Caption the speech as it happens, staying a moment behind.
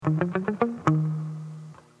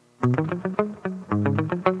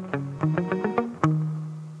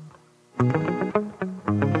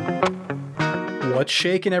What's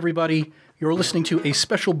shaking, everybody? You're listening to a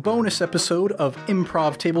special bonus episode of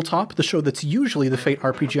Improv Tabletop, the show that's usually the Fate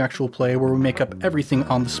RPG actual play where we make up everything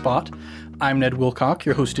on the spot. I'm Ned Wilcock,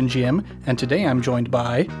 your host and GM, and today I'm joined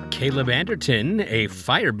by... Caleb Anderton, a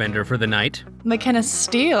firebender for the night. McKenna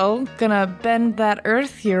Steele, gonna bend that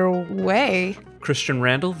earth your way. Christian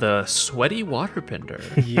Randall, the sweaty waterbender.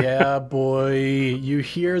 Yeah, boy. You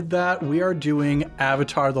hear that? We are doing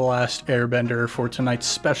Avatar: The Last Airbender for tonight's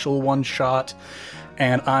special one-shot,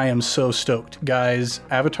 and I am so stoked. Guys,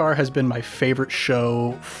 Avatar has been my favorite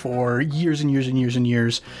show for years and years and years and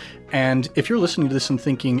years, and if you're listening to this and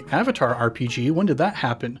thinking, Avatar RPG, when did that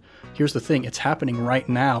happen? Here's the thing, it's happening right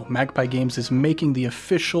now. Magpie Games is making the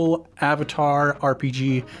official Avatar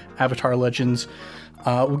RPG, Avatar Legends.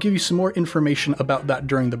 We'll give you some more information about that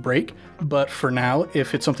during the break, but for now,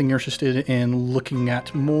 if it's something you're interested in looking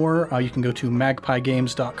at more, you can go to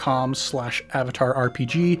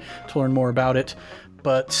magpiegames.com/avatarrpg to learn more about it.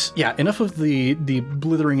 But yeah, enough of the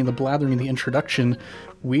blithering and the blathering in the introduction.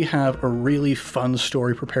 We have a really fun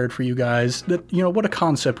story prepared for you guys. That, you know, what a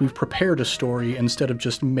concept. We've prepared a story instead of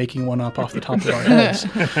just making one up off the top of our heads.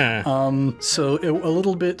 So a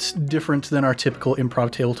little bit different than our typical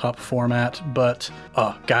improv tabletop format, but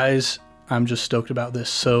guys, I'm just stoked about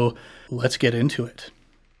this. So let's get into it.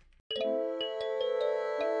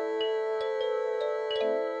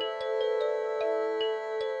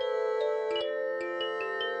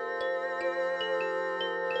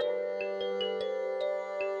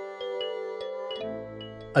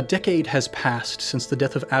 A decade has passed since the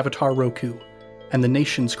death of Avatar Roku, and the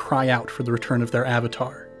nations cry out for the return of their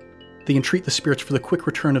Avatar. They entreat the spirits for the quick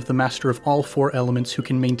return of the master of all four elements who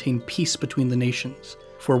can maintain peace between the nations,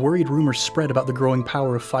 for worried rumors spread about the growing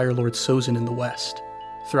power of Fire Lord Sozin in the west.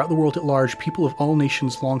 Throughout the world at large, people of all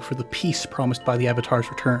nations long for the peace promised by the Avatar's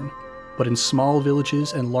return. But in small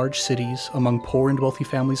villages and large cities, among poor and wealthy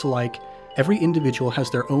families alike, every individual has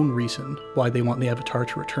their own reason why they want the Avatar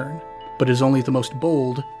to return. But it is only the most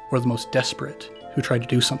bold or the most desperate who try to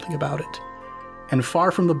do something about it. And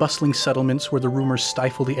far from the bustling settlements where the rumors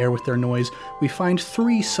stifle the air with their noise, we find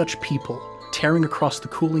three such people tearing across the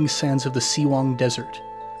cooling sands of the Siwang Desert.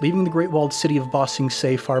 Leaving the great walled city of Ba Sing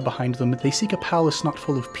Se far behind them, they seek a palace not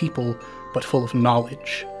full of people, but full of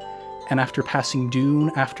knowledge. And after passing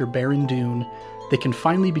dune after barren dune, they can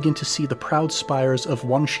finally begin to see the proud spires of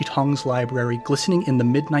Wan Shitong's library glistening in the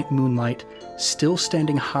midnight moonlight, still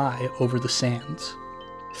standing high over the sands.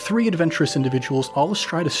 Three adventurous individuals, all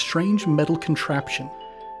astride a strange metal contraption.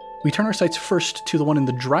 We turn our sights first to the one in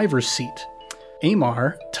the driver's seat.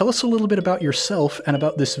 Amar, tell us a little bit about yourself and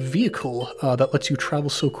about this vehicle that lets you travel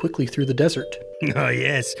so quickly through the desert. Oh,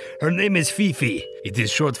 yes. Her name is Fifi. It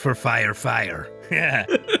is short for Fire.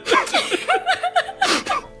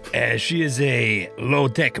 She is a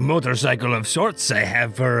low-tech motorcycle of sorts. I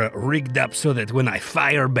have her rigged up so that when I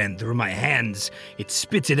firebend through my hands, it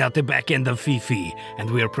spits it out the back end of Fifi,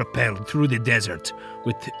 and we are propelled through the desert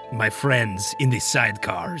with my friends in the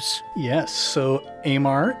sidecars. Yes, so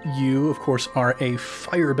Amar, you, of course, are a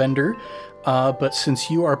firebender, but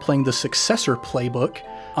since you are playing the successor playbook,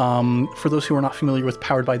 for those who are not familiar with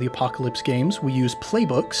Powered by the Apocalypse games, we use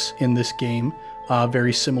playbooks in this game,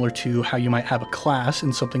 very similar to how you might have a class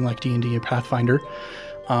in something like D&D or Pathfinder.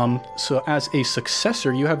 So as a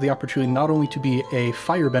successor, you have the opportunity not only to be a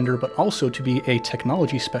firebender, but also to be a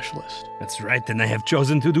technology specialist. That's right, and I have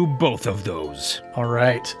chosen to do both of those. All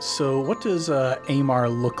right, so what does Amar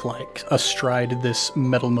look like astride this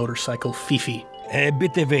metal motorcycle, Fifi? A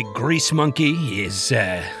bit of a grease monkey. He is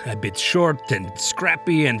a bit short and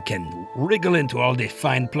scrappy and can wriggle into all the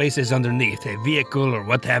fine places underneath a vehicle or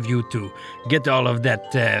what have you to get all of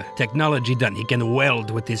that technology done. He can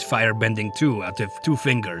weld with his firebending too out of two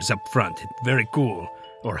fingers up front. Very cool.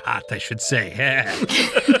 Or hot, I should say.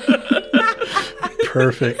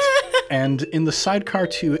 Perfect. And in the sidecar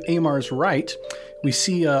to Amar's right, we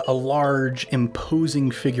see a large,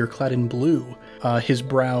 imposing figure clad in blue. His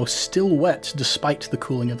brow still wet despite the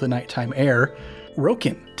cooling of the nighttime air.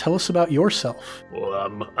 Rokin, tell us about yourself. Well,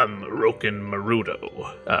 I'm Rokin Marudo,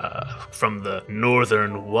 from the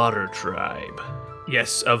Northern Water Tribe.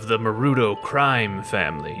 Yes, of the Marudo crime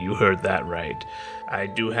family, you heard that right. I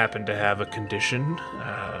do happen to have a condition.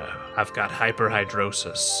 I've got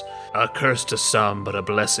hyperhidrosis. A curse to some, but a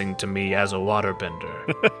blessing to me as a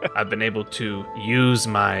waterbender. I've been able to use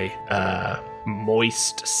my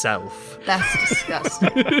moist self. That's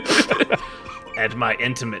disgusting. And my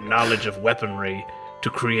intimate knowledge of weaponry to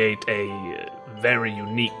create a very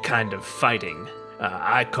unique kind of fighting.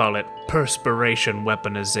 I call it perspiration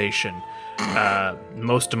weaponization.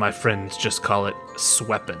 Most of my friends just call it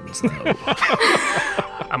sweapons, though.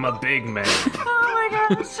 I'm a big man. Oh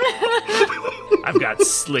my gosh. I've got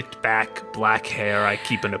slicked back black hair I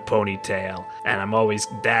keep in a ponytail, and I'm always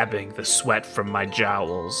dabbing the sweat from my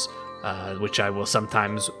jowls, which I will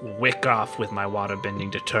sometimes wick off with my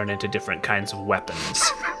waterbending to turn into different kinds of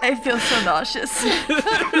weapons. I feel so nauseous.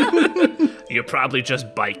 You're probably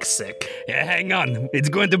just bike sick. Yeah, hang on. It's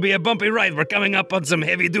going to be a bumpy ride. We're coming up on some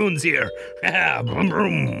heavy dunes here. Vroom,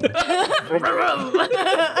 vroom.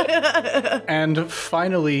 And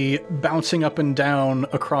finally, bouncing up and down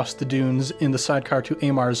across the dunes in the sidecar to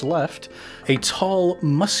Amar's left, a tall,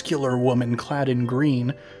 muscular woman clad in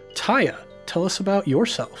green. Taya, tell us about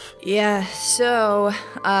yourself. Yeah, so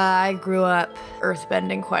I grew up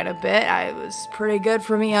earthbending quite a bit. I was pretty good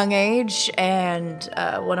from a young age, and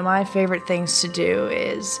one of my favorite things to do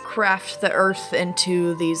is craft the earth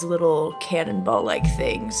into these little cannonball-like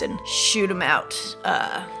things and shoot them out.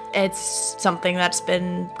 It's something that's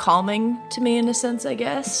been calming to me in a sense, I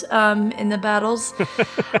guess, in the battles.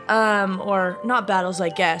 Or not battles, I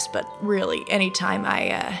guess, but really anytime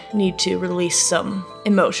I need to release some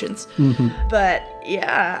emotions. But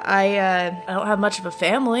yeah, I don't have much of a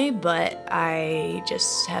family, but I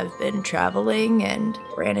just have been traveling and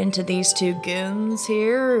ran into these two goons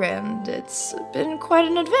here, and it's been quite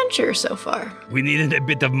an adventure so far. We needed a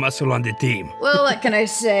bit of muscle on the team. Well, what can I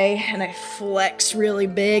say? And I flex really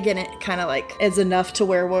big, and it kind of like is enough to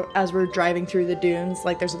where as we're driving through the dunes,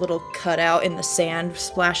 like there's a little cutout in the sand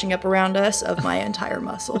splashing up around us of my entire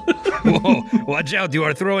muscle. Whoa, watch out. You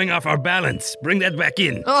are throwing off our balance. Bring that back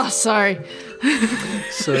in. Oh, sorry.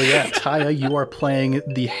 So yeah, Taya, you are playing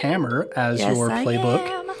the hammer as Yes, your I playbook.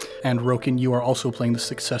 am. And Roken, you are also playing the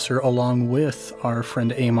successor along with our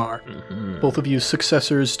friend Amar. Both of you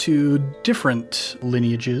successors to different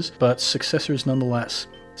lineages, but successors nonetheless.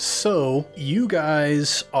 So, you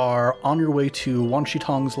guys are on your way to Wan Shi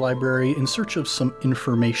Tong's library in search of some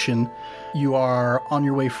information. You are on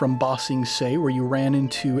your way from Ba Sing Se, where you ran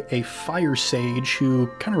into a fire sage who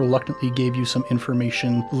kind of reluctantly gave you some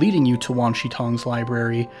information leading you to Wan Shi Tong's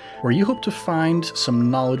library, where you hope to find some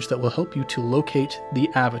knowledge that will help you to locate the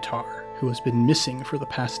Avatar, who has been missing for the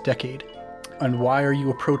past decade. And why are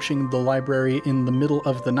you approaching the library in the middle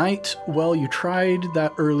of the night? Well, you tried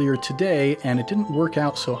that earlier today, and it didn't work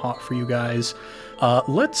out so hot for you guys.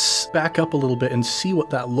 Let's back up a little bit and see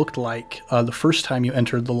what that looked like the first time you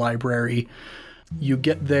entered the library. You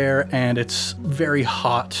get there, and it's very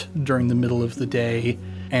hot during the middle of the day.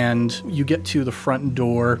 And you get to the front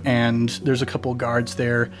door, and there's a couple guards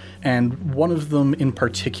there, and one of them in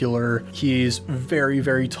particular, he's very,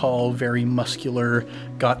 very tall, very muscular,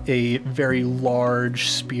 got a very large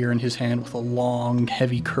spear in his hand with a long,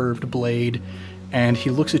 heavy curved blade, and he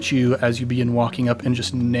looks at you as you begin walking up and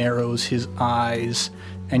just narrows his eyes,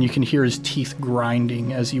 and you can hear his teeth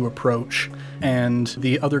grinding as you approach. And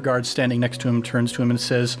the other guard standing next to him turns to him and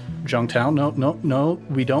says, Zhang Tao, no,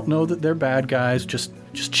 we don't know that they're bad guys, just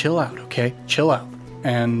chill out, okay? Chill out.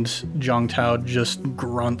 And Zhang Tao just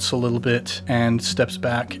grunts a little bit and steps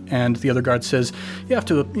back, and the other guard says, "You have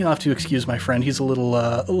to excuse my friend. He's a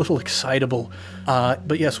little excitable.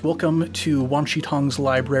 But yes, welcome to Wan Shi Tong's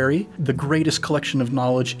library, the greatest collection of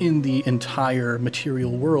knowledge in the entire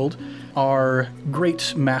material world. Our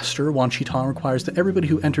great master, Wan Shi Tong, requires that everybody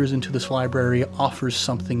who enters into this library offers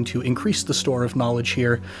something to increase the store of knowledge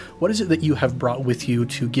here. What is it that you have brought with you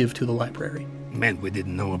to give to the library?" Man, we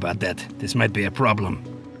didn't know about that. This might be a problem.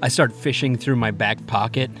 I start fishing through my back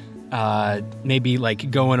pocket. Maybe like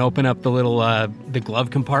go and open up the little the glove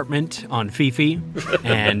compartment on Fifi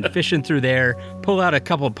and fishing through there, pull out a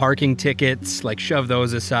couple parking tickets, like shove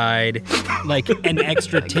those aside, like an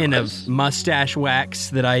extra tin of mustache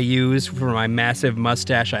wax that I use for my massive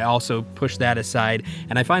mustache. I also push that aside,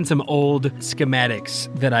 and I find some old schematics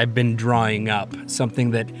that I've been drawing up,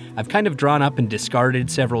 something that I've kind of drawn up and discarded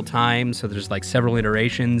several times, so there's like several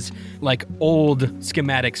iterations, like old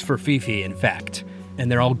schematics for Fifi, in fact. And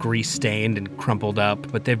they're all grease-stained and crumpled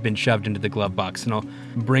up, but they've been shoved into the glove box. And I'll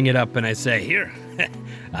bring it up and I say, "Here,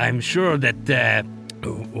 I'm sure that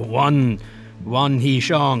Wan Shi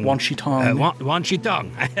Tong. Wan Shi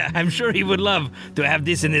Tong. I'm sure he would love to have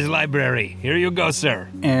this in his library. Here you go, sir."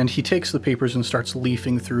 And he takes the papers and starts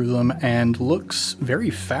leafing through them and looks very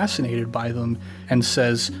fascinated by them and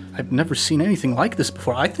says, "I've never seen anything like this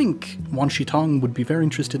before. I think Wan Shi Tong would be very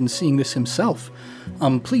interested in seeing this himself.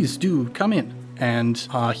 Please do come in." And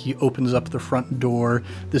he opens up the front door,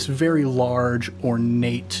 this very large,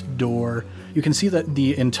 ornate door, You can see that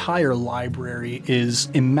the entire library is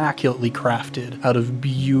immaculately crafted out of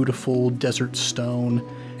beautiful desert stone,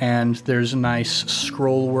 and there's nice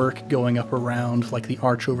scroll work going up around, like the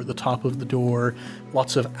arch over the top of the door,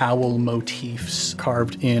 lots of owl motifs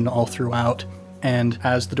carved in all throughout. And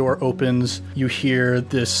as the door opens, you hear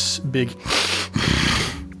this big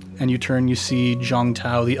and you turn, you see Zhang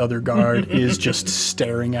Tao, the other guard, is just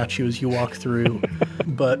staring at you as you walk through.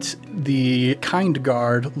 But the kind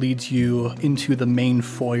guard leads you into the main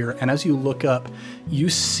foyer, and as you look up, you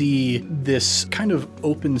see this kind of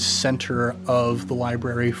open center of the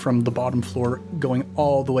library from the bottom floor going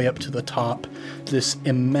all the way up to the top. This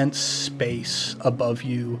immense space above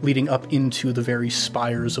you leading up into the very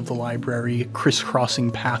spires of the library,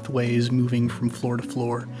 crisscrossing pathways moving from floor to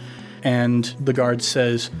floor. And the guard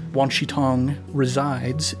says, Wan Shitong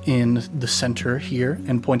resides in the center here,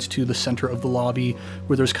 and points to the center of the lobby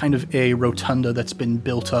where there's kind of a rotunda that's been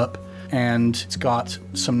built up, and it's got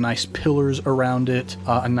some nice pillars around it,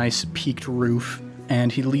 a nice peaked roof,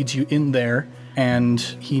 and he leads you in there, and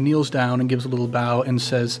he kneels down and gives a little bow and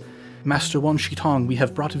says, Master Wan Shitong, we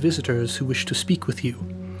have brought visitors who wish to speak with you.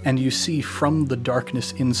 And you see from the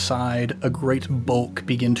darkness inside a great bulk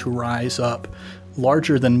begin to rise up,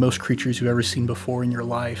 larger than most creatures you've ever seen before in your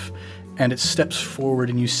life, and it steps forward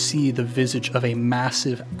and you see the visage of a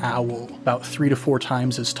massive owl, about 3 to 4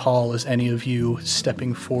 times as tall as any of you,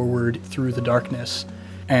 stepping forward through the darkness.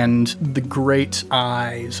 And the great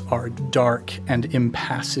eyes are dark and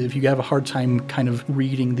impassive. You have a hard time kind of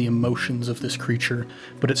reading the emotions of this creature,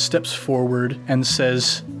 but it steps forward and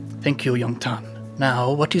says, Thank you, Young Tan.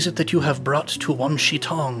 Now, what is it that you have brought to Wan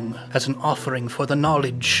Shitong as an offering for the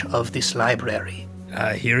knowledge of this library?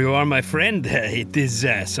 Here you are, my friend. It is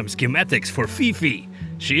some schematics for Fifi.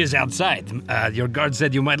 She is outside. Your guard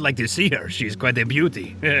said you might like to see her. She's quite a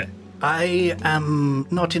beauty. I am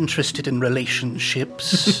not interested in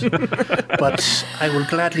relationships, but I will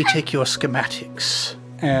gladly take your schematics.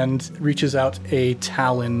 And reaches out a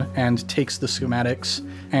talon and takes the schematics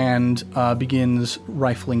and begins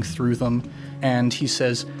rifling through them. And he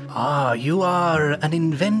says, you are an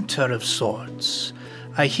inventor of sorts.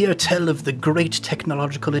 I hear tell of the great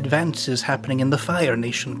technological advances happening in the Fire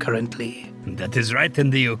Nation currently. That is right,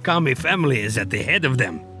 and the Okami family is at the head of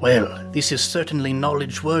them. Well, this is certainly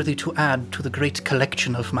knowledge worthy to add to the great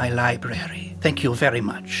collection of my library. Thank you very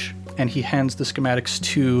much. And he hands the schematics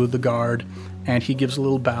to the guard, and he gives a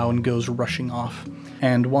little bow and goes rushing off.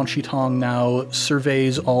 And Wan Shitong now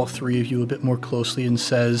surveys all 3 of you a bit more closely and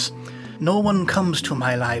says, No one comes to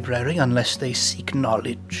my library unless they seek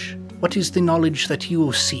knowledge. What is the knowledge that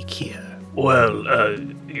you seek here? Well,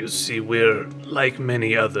 you see, we're, like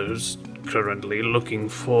many others, currently looking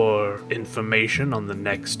for information on the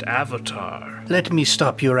next Avatar. Let me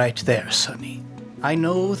stop you right there, Sonny. I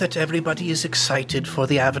know that everybody is excited for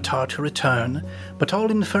the Avatar to return, but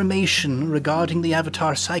all information regarding the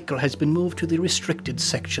Avatar cycle has been moved to the restricted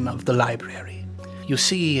section of the library. You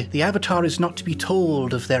see, the Avatar is not to be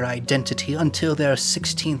told of their identity until their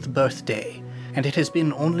 16th birthday, and it has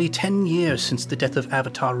been only 10 years since the death of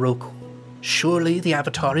Avatar Roku. Surely the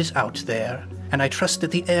Avatar is out there, and I trust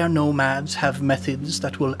that the air nomads have methods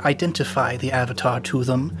that will identify the Avatar to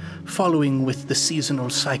them, following with the seasonal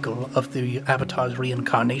cycle of the Avatar's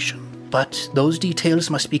reincarnation. But those details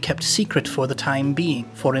must be kept secret for the time being,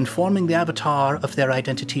 for informing the Avatar of their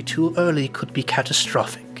identity too early could be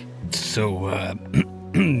catastrophic. So,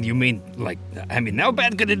 you mean, how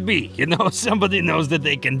bad could it be? You know, somebody knows that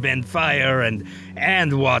they can bend fire and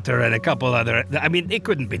water and a couple other... it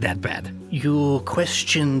couldn't be that bad. You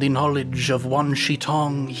question the knowledge of Wan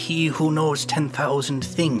Shitong, he who knows 10,000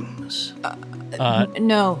 things.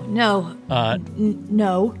 No.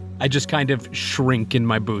 I just kind of shrink in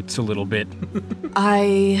my boots a little bit.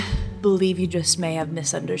 I believe you just may have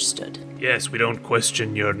misunderstood. Yes, we don't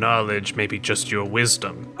question your knowledge, maybe just your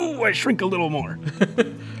wisdom. Ooh, I shrink a little more.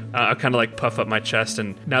 I kind of puff up my chest,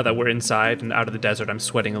 and now that we're inside and out of the desert, I'm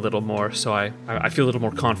sweating a little more, so I feel a little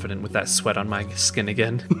more confident with that sweat on my skin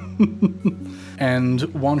again. And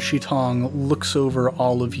Wan Shitong looks over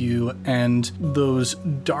all of you, and those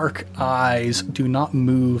dark eyes do not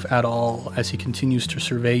move at all as he continues to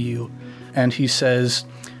survey you. And he says,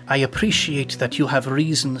 I appreciate that you have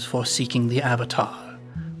reasons for seeking the Avatar,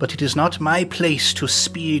 but it is not my place to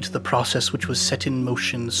speed the process which was set in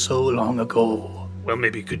motion so long ago. Well,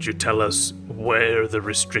 maybe could you tell us where the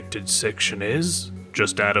restricted section is?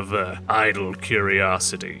 Just out of idle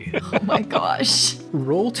curiosity. Oh my gosh.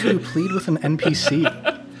 Roll to plead with an NPC.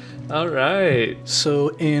 All right. So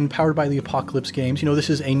in Powered by the Apocalypse games, this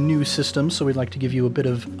is a new system, so we'd like to give you a bit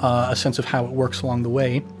of a sense of how it works along the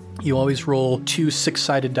way. You always roll 2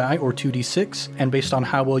 6-sided die, or 2d6, and based on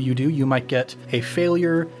how well you do, you might get a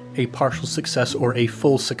failure, a partial success, or a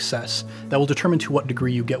full success. That will determine to what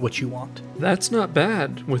degree you get what you want. That's not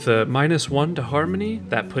bad. With a -1 to harmony,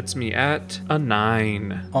 that puts me at a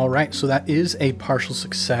 9. All right, so that is a partial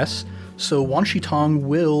success. So Wan Shi Tong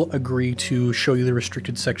will agree to show you the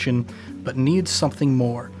restricted section, but needs something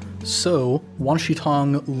more. So Wan Shi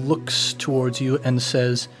Tong looks towards you and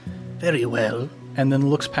says, "Very well," and then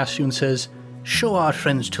looks past you and says, "Show our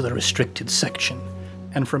friends to the restricted section."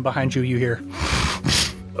 And from behind you, you hear,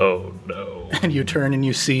 Oh no. and you turn and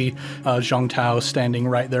you see Zhang Tao standing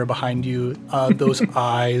right there behind you. Those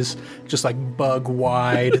eyes, just like bug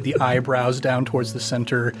wide, the eyebrows down towards the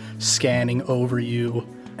center, scanning over you.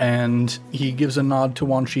 And he gives a nod to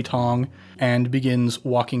Wan Shi Tong and begins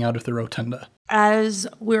walking out of the rotunda. As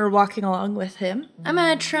we're walking along with him, I'm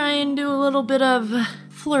gonna try and do a little bit of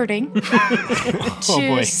flirting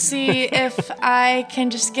to see if I can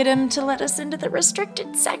just get him to let us into the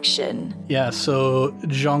restricted section. Yeah, so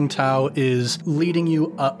Zhang Tao is leading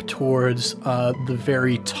you up towards the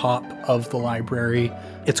very top of the library.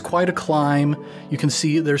 It's quite a climb. You can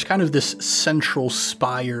see there's kind of this central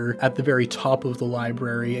spire at the very top of the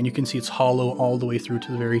library, and you can see it's hollow all the way through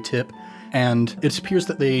to the very tip. And it appears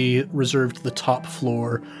that they reserved the top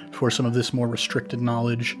floor for some of this more restricted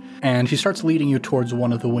knowledge. And he starts leading you towards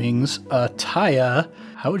one of the wings. Taya,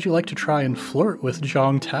 how would you like to try and flirt with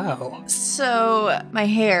Zhang Tao? So my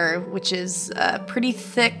hair, which is pretty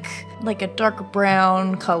thick, like a dark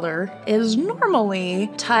brown color, is normally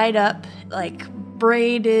tied up like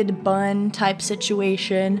braided bun type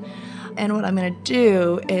situation. And what I'm gonna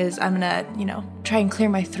do is I'm gonna, try and clear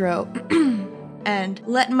my throat. And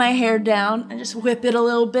letting my hair down and just whip it a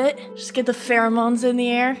little bit, just get the pheromones in the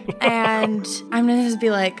air. And I'm gonna just be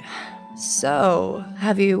like, "So,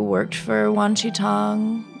 have you worked for Wan Shi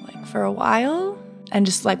Tong, for a while?" And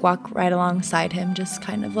just walk right alongside him, just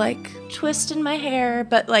kind of twisting my hair,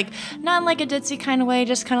 but not in a ditzy kind of way,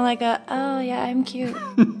 just kind of oh yeah, I'm cute.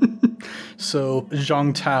 So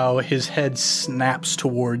Zhang Tao, his head snaps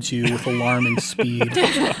towards you with alarming speed,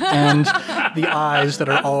 and the eyes that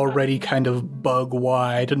are already kind of bug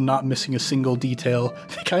wide and not missing a single detail,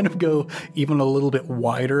 they kind of go even a little bit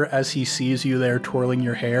wider as he sees you there twirling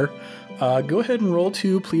your hair. Go ahead and roll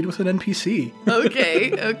to plead with an NPC.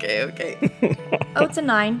 Okay. Oh, it's a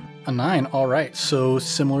 9. A 9, all right. So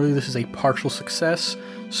similarly, this is a partial success.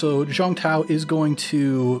 So Zhang Tao is going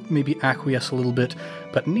to maybe acquiesce a little bit,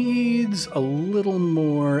 but needs a little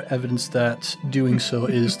more evidence that doing so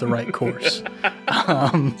is the right course.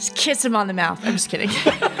 Just kiss him on the mouth. I'm just kidding.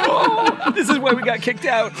 This is why we got kicked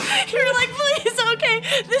out. You're like, "Please, okay,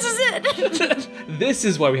 this is it." This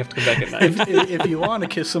is why we have to come back at night. If you want to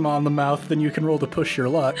kiss him on the mouth, then you can roll to push your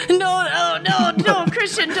luck. No,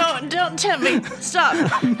 Christian, don't tempt me.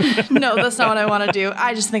 Stop. No, that's not what I want to do.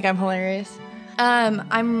 I just think I'm hilarious.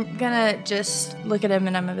 I'm gonna just look at him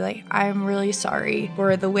and I'm gonna be like, "I'm really sorry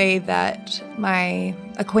for the way that my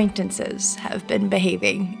acquaintances have been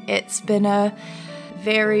behaving. It's been a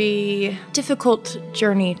very difficult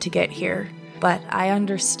journey to get here, but I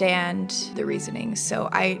understand the reasoning, so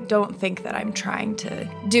I don't think that I'm trying to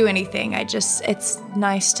do anything. It's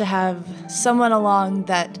nice to have someone along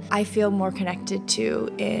that I feel more connected to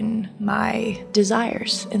in my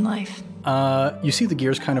desires in life." You see the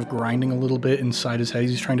gears kind of grinding a little bit inside his head.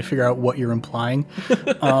 He's trying to figure out what you're implying.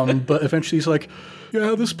 But eventually he's like,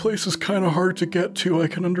 "Yeah, this place is kind of hard to get to. I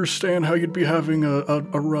can understand how you'd be having a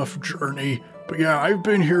rough journey. But yeah, I've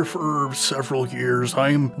been here for several years.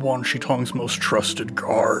 I'm Wan Shi Tong's most trusted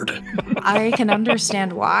guard." I can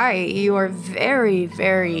understand why. You are very,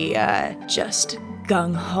 very just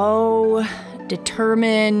gung-ho,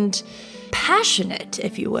 determined, passionate,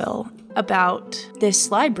 if you will, about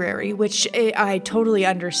this library, which I totally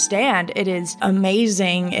understand. It is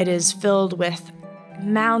amazing. It is filled with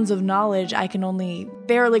mounds of knowledge. I can only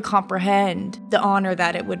barely comprehend the honor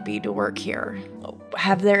that it would be to work here.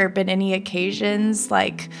 Have there been any occasions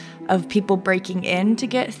of people breaking in to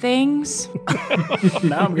get things?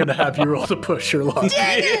 Now I'm going to have you roll to push your luck.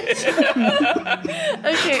 Dang it!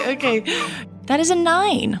 Okay. That is a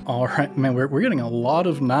 9. All right, man, we're getting a lot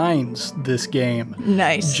of 9s this game.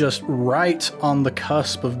 Nice. Just right on the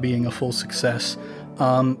cusp of being a full success.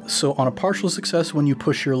 So on a partial success, when you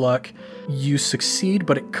push your luck, you succeed,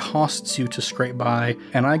 but it costs you to scrape by,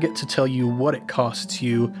 and I get to tell you what it costs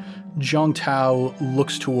you. Zhang Tao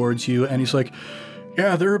looks towards you, and he's like,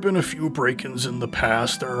 "Yeah, there have been a few break-ins in the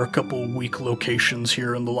past. There are a couple weak locations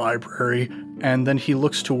here in the library." And then he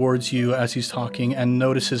looks towards you as he's talking and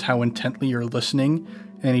notices how intently you're listening,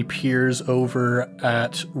 and he peers over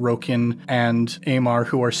at Roken and Amar,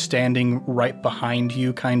 who are standing right behind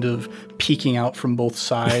you, kind of peeking out from both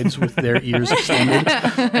sides with their ears extended.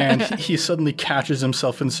 And he suddenly catches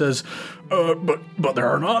himself and says, but there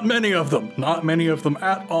are not many of them. Not many of them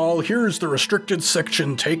at all. Here's the restricted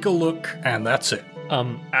section. Take a look, and that's it.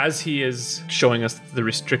 As he is showing us the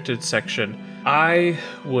restricted section, I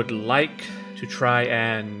would like to try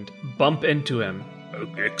and bump into him.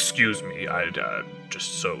 Excuse me, I'm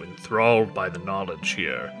just so enthralled by the knowledge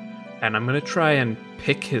here. And I'm going to try and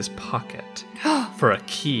pick his pocket for a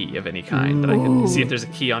key of any kind. That I can see if there's a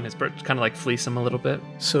key on his bird, kind of like fleece him a little bit.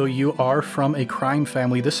 So you are from a crime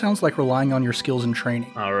family. This sounds like relying on your skills and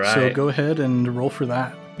training. All right. So go ahead and roll for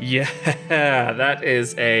that. Yeah, that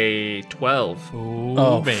is a 12.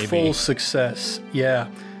 Oh, baby. Full success. Yeah.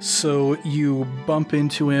 So you bump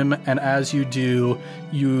into him, and as you do,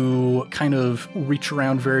 you kind of reach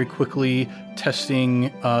around very quickly,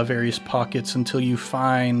 testing various pockets until you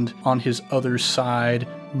find on his other side,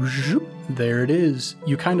 there it is.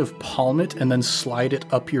 You kind of palm it and then slide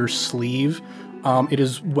it up your sleeve. It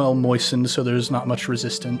is well moistened, so there's not much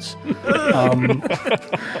resistance.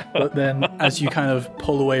 But then as you kind of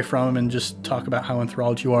pull away from him and just talk about how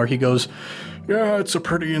enthralled you are, he goes, yeah, it's a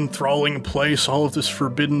pretty enthralling place. All of this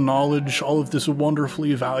forbidden knowledge, all of this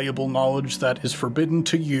wonderfully valuable knowledge that is forbidden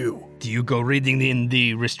to you. Do you go reading in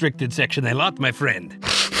the restricted section a lot, my friend?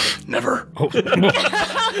 Never. Oh.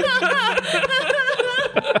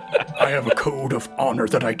 I have a code of honor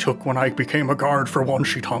that I took when I became a guard for Wan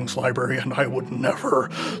Shi Tong's library, and I would never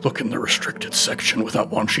look in the restricted section without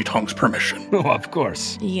Wan Shi Tong's permission. Oh, of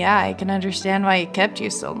course. Yeah, I can understand why he kept you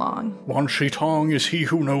so long. Wan Shi Tong is he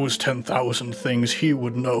who knows 10,000 things. He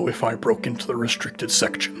would know if I broke into the restricted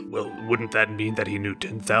section. Well, wouldn't that mean that he knew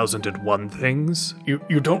 10,001 things?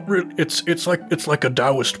 You don't really. It's like a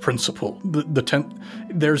Taoist principle.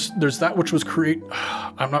 There's that which was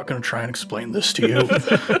I'm not going to try and explain this to you.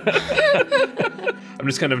 I'm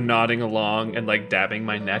just kind of nodding along and like dabbing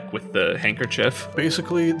my neck with the handkerchief.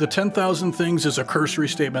 Basically, the 10,000 things is a cursory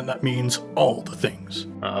statement that means all the things.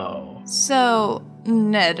 Oh. So,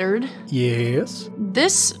 Neddard. Yes?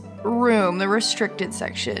 This room, the restricted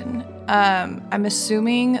section, I'm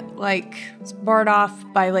assuming like it's barred off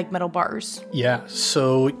by like metal bars. Yeah,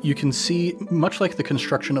 so you can see, much like the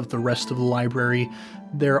construction of the rest of the library,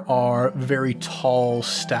 there are very tall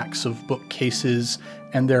stacks of bookcases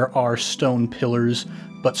and there are stone pillars,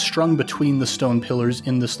 but strung between the stone pillars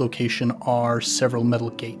in this location are several metal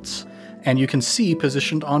gates. And you can see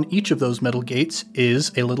positioned on each of those metal gates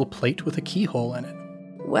is a little plate with a keyhole in it.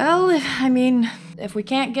 Well, I mean, if we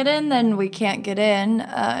can't get in, then we can't get in.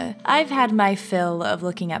 I've had my fill of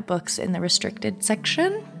looking at books in the restricted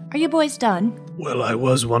section. Are you boys done? Well, I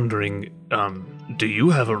was wondering, do you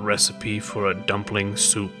have a recipe for a dumpling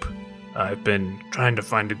soup? I've been trying to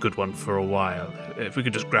find a good one for a while. If we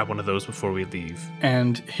could just grab one of those before we leave.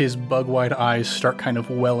 And his bug-wide eyes start kind of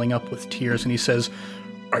welling up with tears, and he says,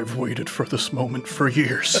 I've waited for this moment for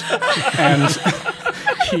years. And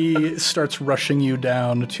he starts rushing you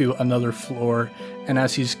down to another floor, and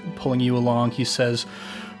as he's pulling you along, he says,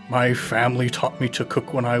 my family taught me to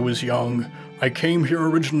cook when I was young. I came here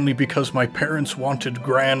originally because my parents wanted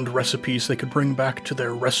grand recipes they could bring back to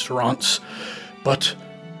their restaurants. But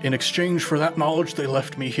in exchange for that knowledge, they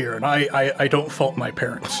left me here, and I don't fault my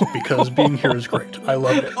parents, because being here is great. I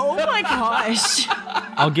love it. Oh my gosh.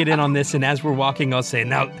 I'll get in on this, and as we're walking, I'll say,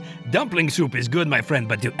 now, dumpling soup is good, my friend,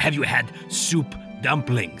 but have you had soup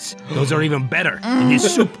dumplings? Those are even better. And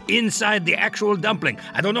there's soup inside the actual dumpling.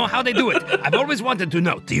 I don't know how they do it. I've always wanted to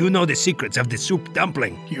know. Do you know the secrets of the soup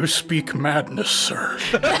dumpling? You speak madness, sir.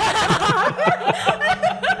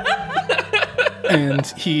 And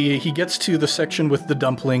he gets to the section with the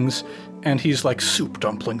dumplings, and he's like, soup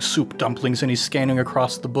dumplings, and he's scanning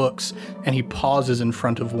across the books, and he pauses in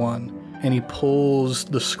front of one, and he pulls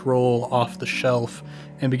the scroll off the shelf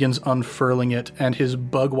and begins unfurling it, and his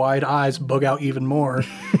bug-wide eyes bug out even more,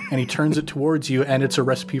 and he turns it towards you, and it's a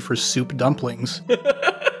recipe for soup dumplings.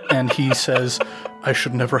 And he says, I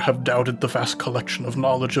should never have doubted the vast collection of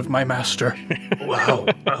knowledge of my master. Wow.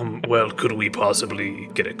 Well, could we possibly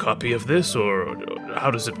get a copy of this, or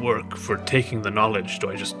how does it work for taking the knowledge?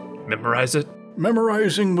 Do I just memorize it?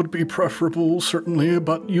 Memorizing would be preferable, certainly,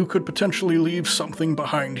 but you could potentially leave something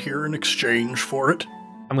behind here in exchange for it.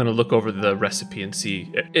 I'm going to look over the recipe and see,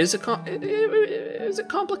 is it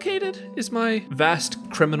complicated? Is my vast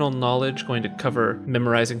criminal knowledge going to cover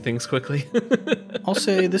memorizing things quickly? I'll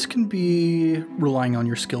say this can be relying on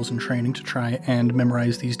your skills and training to try and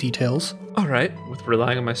memorize these details. All right, with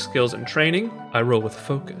relying on my skills and training, I roll with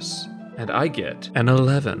focus, and I get an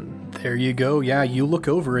 11. There you go. Yeah, you look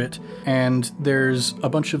over it, and there's a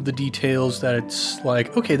bunch of the details that it's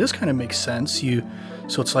like, okay, this kind of makes sense.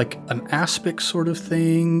 So it's like an aspic sort of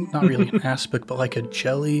thing. Not really an aspic, but like a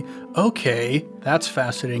jelly. Okay, that's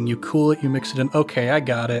fascinating. You cool it, you mix it in. Okay, I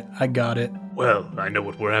got it. Well, I know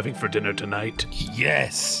what we're having for dinner tonight.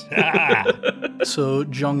 Yes. So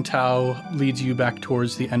Zhang Tao leads you back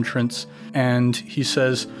towards the entrance, and he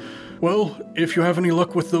says, well, if you have any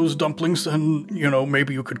luck with those dumplings, then,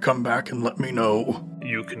 maybe you could come back and let me know.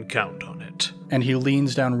 You can count on it. And he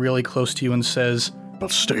leans down really close to you and says, but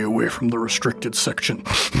stay away from the restricted section.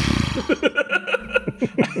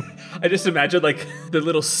 I just imagine like the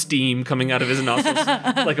little steam coming out of his nostrils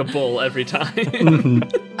like a bowl every time.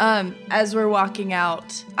 As we're walking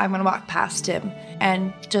out, I'm gonna walk past him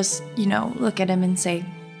and just, look at him and say,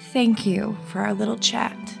 thank you for our little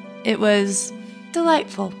chat. It was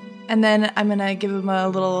delightful. And then I'm gonna give him a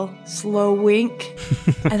little slow wink,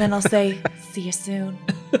 and then I'll say, see you soon.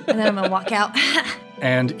 And then I'm gonna walk out.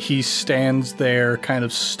 And he stands there kind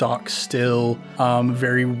of stock still,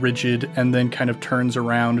 very rigid, and then kind of turns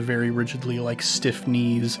around very rigidly, like stiff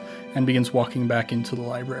knees, and begins walking back into the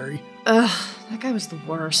library. Ugh, that guy was the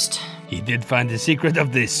worst. He did find the secret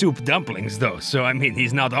of the soup dumplings, though, so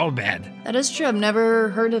he's not all bad. That is true. I've never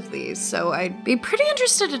heard of these, so I'd be pretty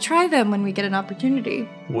interested to try them when we get an opportunity.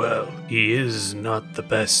 Well, he is not the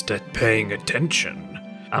best at paying attention.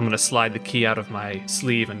 I'm gonna slide the key out of my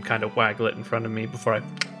sleeve and kind of waggle it in front of me before I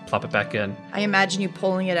plop it back in. I imagine you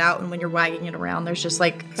pulling it out, and when you're wagging it around, there's just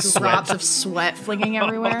like drops of sweat flinging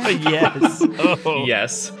everywhere. Yes. Oh.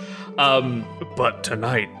 Yes. But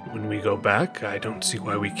tonight, when we go back, I don't see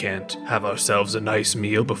why we can't have ourselves a nice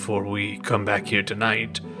meal before we come back here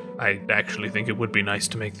tonight. I actually think it would be nice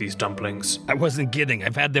to make these dumplings. I wasn't kidding.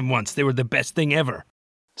 I've had them once. They were the best thing ever.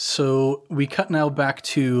 So we cut now back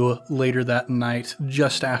to later that night,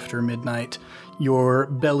 just after midnight. Your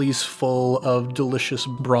belly's full of delicious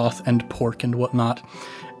broth and pork and whatnot.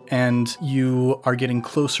 And you are getting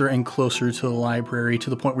closer and closer to the library to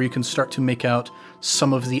the point where you can start to make out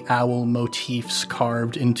some of the owl motifs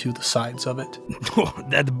carved into the sides of it. Oh,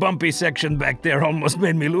 that bumpy section back there almost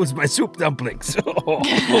made me lose my soup dumplings.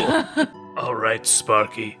 All right,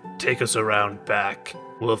 Sparky, take us around back.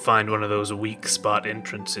 We'll find one of those weak spot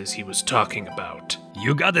entrances he was talking about.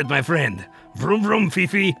 You got it, my friend. Vroom vroom,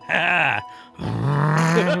 Fifi. Ha!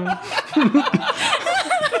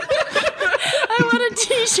 I want a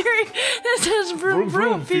t-shirt that says vroom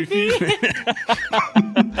vroom, Fifi.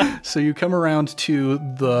 So you come around to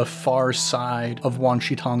the far side of Wan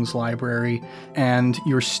Shitong's library, and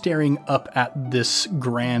you're staring up at this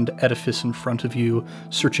grand edifice in front of you,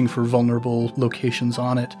 searching for vulnerable locations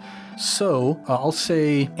on it. So, I'll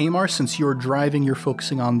say, Amar, since you're driving, you're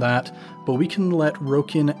focusing on that, but we can let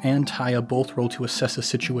Rokin and Taya both roll to assess a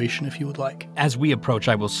situation if you would like. As we approach,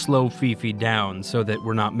 I will slow Fifi down so that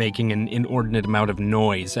we're not making an inordinate amount of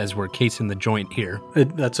noise as we're casing the joint here.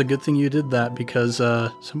 That's a good thing you did that, because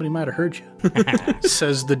somebody might have heard you,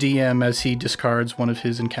 says the DM as he discards one of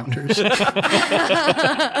his encounters.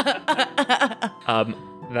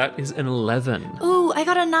 That is an 11. Ooh, I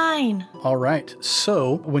got a 9. All right,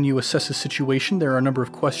 so when you assess a situation, there are a number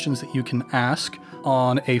of questions that you can ask.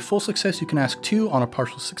 On a full success, you can ask 2. On a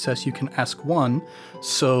partial success, you can ask 1.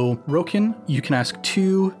 So, Rokin, you can ask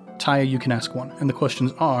 2. Taya, you can ask 1. And the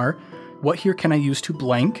questions are, what here can I use to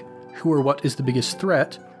blank? Who or what is the biggest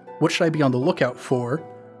threat? What should I be on the lookout for?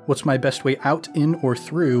 What's my best way out, in, or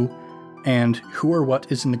through? And who or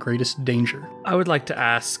what is in the greatest danger? I would like to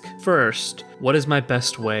ask first, what is my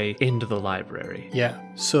best way into the library? Yeah,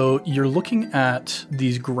 so you're looking at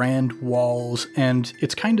these grand walls, and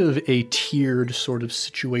it's kind of a tiered sort of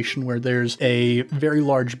situation where there's a very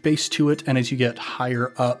large base to it, and as you get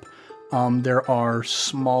higher up, there are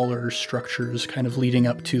smaller structures kind of leading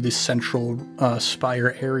up to the central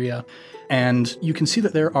spire area. And you can see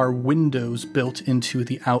that there are windows built into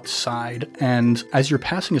the outside. And as you're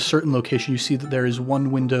passing a certain location, you see that there is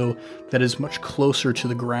one window that is much closer to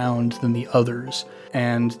the ground than the others.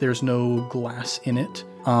 And there's no glass in it.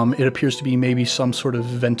 It appears to be maybe some sort of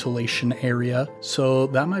ventilation area. So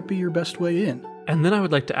that might be your best way in. And then I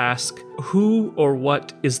would like to ask, who or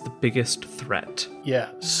what is the biggest threat? Yeah,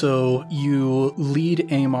 so you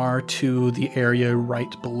lead Amar to the area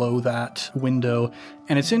right below that window,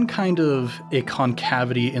 and it's in kind of a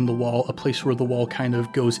concavity in the wall, a place where the wall kind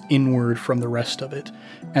of goes inward from the rest of it.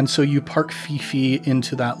 And so you park Fifi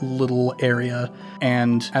into that little area,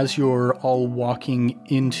 and as you're all walking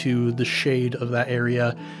into the shade of that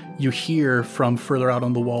area, you hear from further out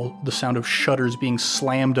on the wall the sound of shutters being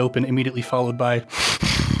slammed open, immediately followed by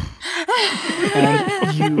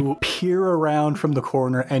And you peer around from the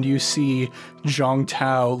corner and you see Zhang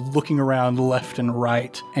Tao looking around left and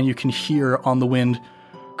right, and you can hear on the wind,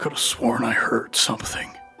 "Could have sworn I heard something."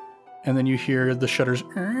 And then you hear the shutters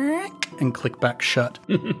and click back shut.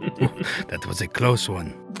 That was a close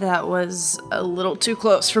one. That was a little too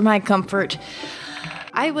close for my comfort.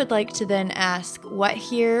 I would like to then ask, what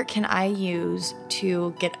here can I use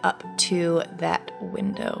to get up to that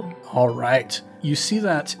window? All right. You see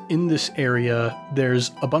that in this area,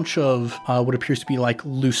 there's a bunch of what appears to be like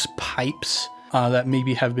loose pipes that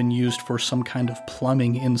maybe have been used for some kind of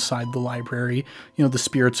plumbing inside the library. You know, the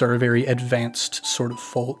spirits are a very advanced sort of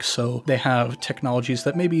folk, so they have technologies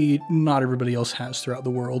that maybe not everybody else has throughout the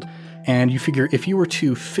world. And you figure if you were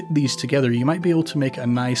to fit these together, you might be able to make a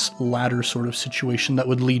nice ladder sort of situation that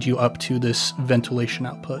would lead you up to this ventilation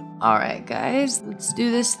output. All right, guys, let's do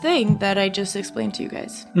this thing that I just explained to you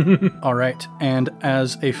guys. All right, and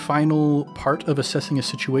as a final part of assessing a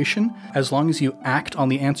situation, as long as you act on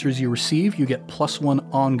the answers you receive, you get +1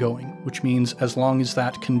 ongoing, which means as long as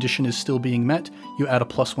that condition is still being met, you add a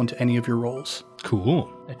 +1 to any of your rolls.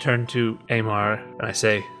 Cool. I turn to Amar and I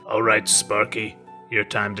say, "All right, Sparky, your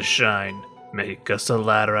time to shine. Make us a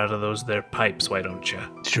ladder out of those there pipes, why don't you?"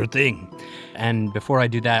 Sure thing. And before I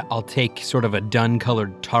do that, I'll take sort of a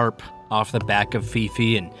dun-colored tarp off the back of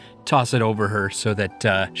Fifi and toss it over her so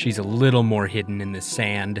that she's a little more hidden in the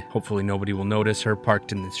sand. Hopefully nobody will notice her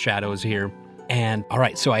parked in the shadows here. And all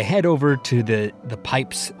right, so I head over to the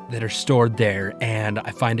pipes that are stored there, and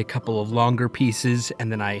I find a couple of longer pieces, and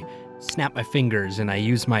then I snap my fingers, and I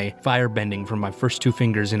use my firebending from my first 2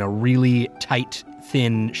 fingers in a really tight,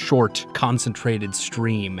 thin, short, concentrated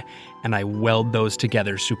stream, and I weld those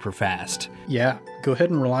together super fast. Yeah, go ahead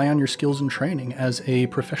and rely on your skills and training as a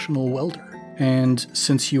professional welder. And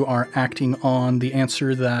since you are acting on the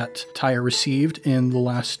answer that Tyre received in the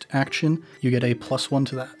last action, you get a +1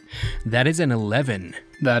 to that. That is an 11.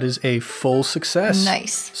 That is a full success.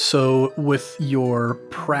 Nice. So with your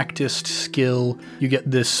practiced skill, you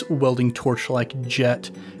get this welding torch-like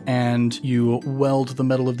jet, and you weld the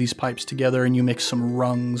metal of these pipes together, and you make some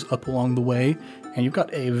rungs up along the way, and you've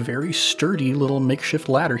got a very sturdy little makeshift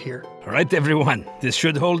ladder here. All right, everyone. This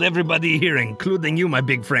should hold everybody here, including you, my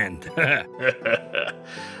big friend. Well,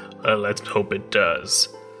 let's hope it does.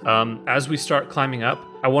 As we start climbing up,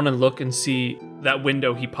 I want to look and see that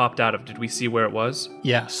window he popped out of. Did we see where it was?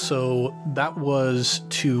 Yeah, so that was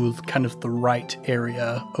to kind of the right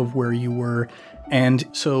area of where you were. And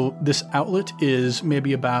so this outlet is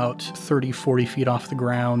maybe about 30, 40 feet off the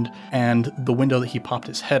ground, and the window that he popped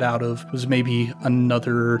his head out of was maybe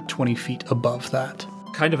another 20 feet above that.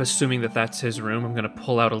 Kind of assuming that that's his room, I'm going to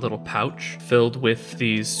pull out a little pouch filled with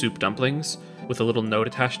these soup dumplings with a little note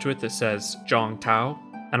attached to it that says Zhang Tao.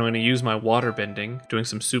 And I'm going to use my water bending, doing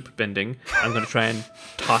some soup bending. I'm going to try and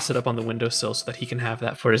toss it up on the windowsill so that he can have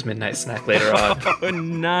that for his midnight snack later on. Oh,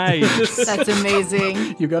 nice. That's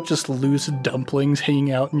amazing. You got just loose dumplings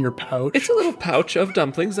hanging out in your pouch. It's a little pouch of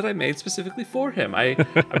dumplings that I made specifically for him. I'm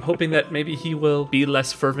hoping that maybe he will be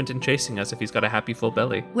less fervent in chasing us if he's got a happy full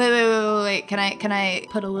belly. Wait. Can I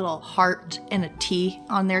put a little heart and a T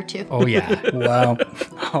on there too? Oh, yeah. Wow.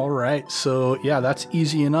 All right. So, yeah, that's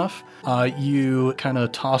easy enough. You kind of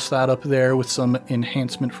toss that up there with some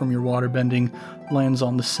enhancement from your water bending, lands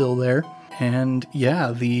on the sill there. And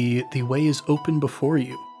yeah, the way is open before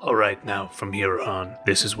you. All right, now, from here on,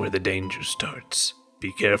 this is where the danger starts.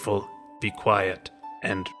 Be careful, be quiet,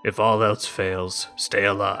 and if all else fails, stay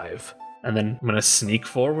alive. And then I'm going to sneak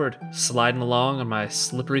forward, sliding along on my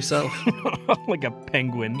slippery self. Like a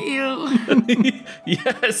penguin. Ew.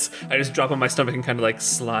 Yes! I just drop on my stomach and kind of like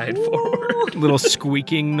slide forward. Little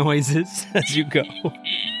squeaking noises as you go.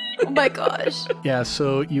 Oh my gosh. Yeah,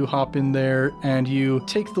 so you hop in there and you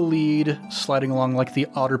take the lead, sliding along like the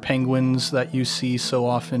otter penguins that you see so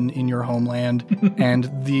often in your homeland, and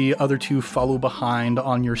the other two follow behind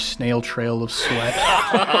on your snail trail of sweat.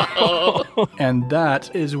 And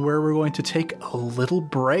that is where we're going to take a little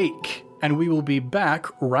break. And we will be back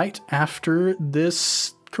right after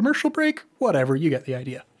this commercial break. Whatever, you get the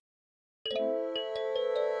idea.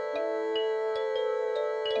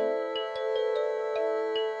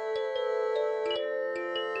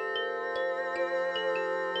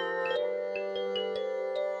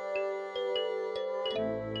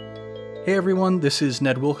 Hey everyone, this is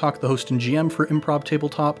Ned Wilcock, the host and GM for Improv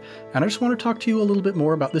Tabletop, and I just want to talk to you a little bit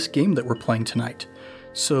more about this game that we're playing tonight.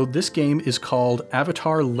 So this game is called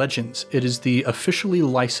Avatar Legends. It is the officially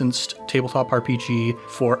licensed tabletop RPG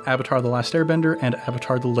for Avatar The Last Airbender and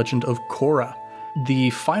Avatar The Legend of Korra.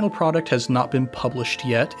 The final product has not been published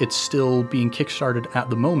yet. It's still being kickstarted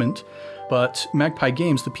at the moment, But Magpie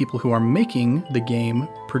Games, the people who are making the game,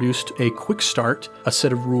 produced a quick start, a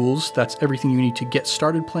set of rules that's everything you need to get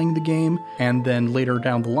started playing the game, and then later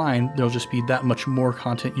down the line, there'll just be that much more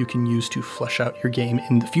content you can use to flesh out your game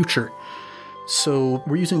in the future. So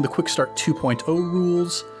we're using the Quick Start 2.0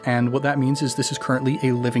 rules, and what that means is this is currently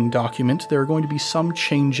a living document. There are going to be some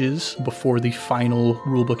changes before the final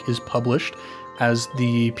rulebook is published, as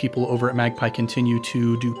the people over at Magpie continue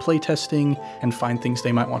to do playtesting and find things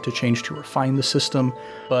they might want to change to refine the system.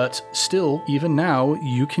 But still, even now,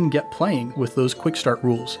 you can get playing with those Quick Start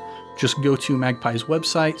rules. Just go to Magpie's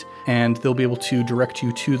website, and they'll be able to direct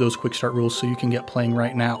you to those Quick Start rules so you can get playing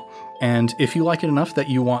right now. And if you like it enough that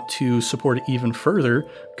you want to support it even further,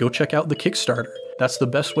 go check out the Kickstarter. That's the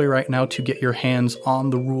best way right now to get your hands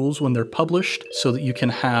on the rules when they're published so that you can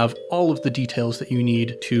have all of the details that you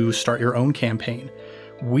need to start your own campaign.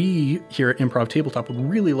 We here at Improv Tabletop would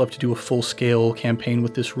really love to do a full-scale campaign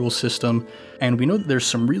with this rule system, and we know that there's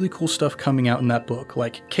some really cool stuff coming out in that book.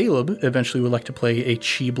 Like Caleb eventually would like to play a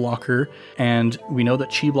chi blocker, and we know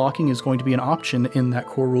that chi blocking is going to be an option in that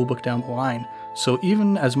core rulebook down the line. So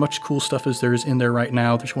even as much cool stuff as there is in there right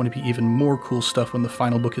now, there's going to be even more cool stuff when the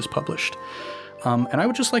final book is published. And I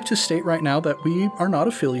would just like to state right now that we are not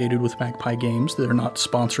affiliated with Magpie Games. They're not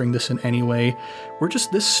sponsoring this in any way. We're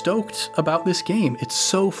just this stoked about this game. It's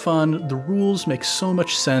so fun, the rules make so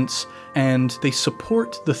much sense, and they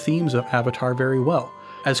support the themes of Avatar very well.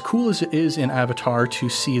 As cool as it is in Avatar to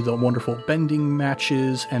see the wonderful bending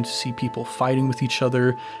matches and to see people fighting with each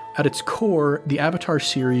other, at its core, the Avatar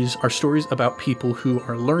series are stories about people who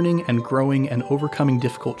are learning and growing and overcoming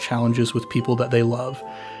difficult challenges with people that they love.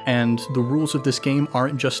 And the rules of this game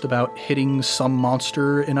aren't just about hitting some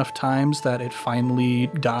monster enough times that it finally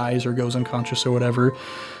dies or goes unconscious or whatever.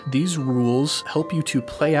 These rules help you to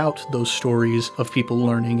play out those stories of people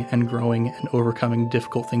learning and growing and overcoming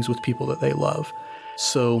difficult things with people that they love.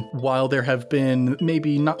 So while there have been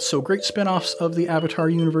maybe not so great spin-offs of the Avatar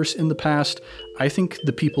universe in the past, I think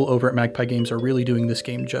the people over at Magpie Games are really doing this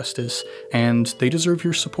game justice, and they deserve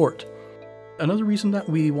your support. Another reason that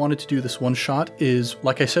we wanted to do this one shot is,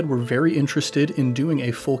 like I said, we're very interested in doing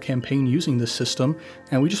a full campaign using this system,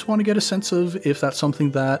 and we just want to get a sense of if that's something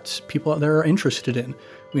that people out there are interested in.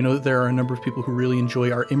 We know that there are a number of people who really enjoy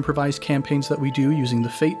our improvised campaigns that we do using the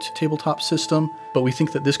Fate tabletop system, but we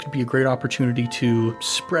think that this could be a great opportunity to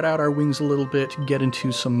spread out our wings a little bit, get into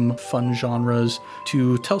some fun genres,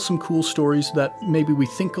 to tell some cool stories that maybe we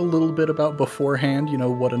think a little bit about beforehand,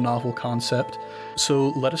 what a novel concept. So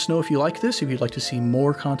let us know if you like this, if you'd like to see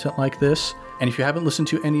more content like this, and if you haven't listened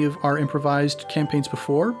to any of our improvised campaigns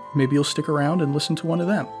before, maybe you'll stick around and listen to one of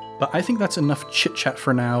them. But I think that's enough chit-chat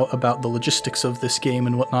for now about the logistics of this game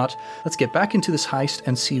and whatnot. Let's get back into this heist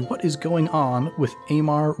and see what is going on with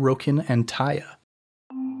Amar, Rokin, and Taya.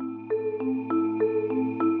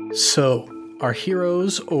 So, our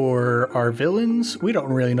heroes or our villains, we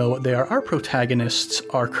don't really know what they are. Our protagonists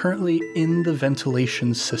are currently in the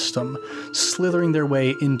ventilation system, slithering their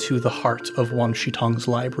way into the heart of Wan Shitong's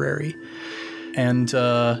library. And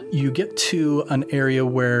you get to an area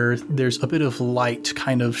where there's a bit of light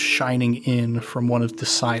kind of shining in from one of the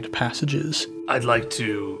side passages. I'd like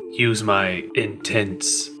to use my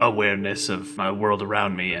intense awareness of my world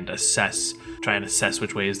around me and try and assess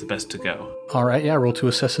which way is the best to go. All right, yeah, roll to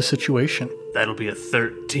assess the situation. That'll be a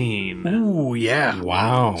 13. Ooh, yeah.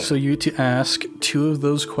 Wow. So you get to ask two of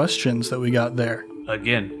those questions that we got there.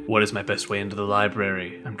 Again, what is my best way into the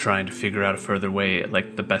library? I'm trying to figure out a further way,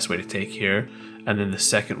 like the best way to take here. And then the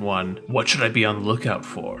second one, what should I be on the lookout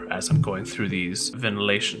for as I'm going through these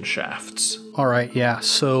ventilation shafts? All right, yeah.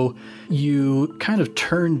 So you kind of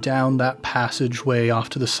turn down that passageway off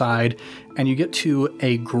to the side, and you get to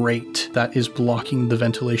a grate that is blocking the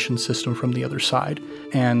ventilation system from the other side.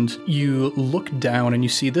 And you look down and you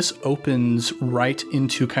see this opens right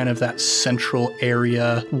into kind of that central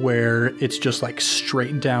area where it's just like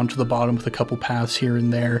straight down to the bottom with a couple paths here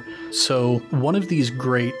and there. So one of these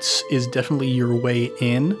grates is definitely your way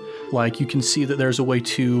in. Like you can see that there's a way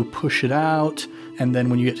to push it out, and then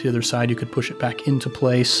when you get to the other side, you could push it back into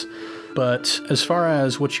place. But as far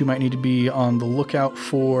as what you might need to be on the lookout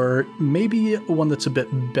for, maybe one that's a bit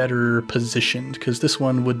better positioned, because this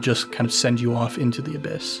one would just kind of send you off into the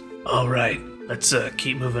abyss. All right, let's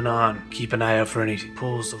keep moving on. Keep an eye out for any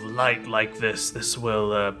pools of light like this. This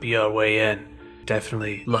will be our way in.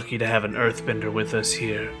 Definitely lucky to have an earthbender with us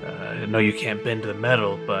here. I know you can't bend the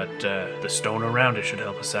metal, but the stone around it should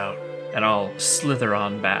help us out. And I'll slither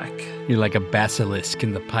on back. You're like a basilisk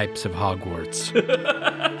in the pipes of Hogwarts.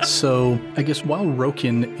 So I guess while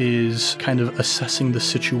Rokin is kind of assessing the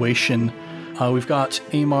situation, We've got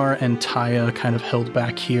Amar and Taya kind of held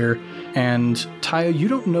back here. And Taya, you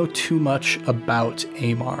don't know too much about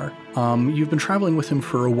Amar. You've been traveling with him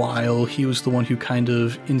for a while. He was the one who kind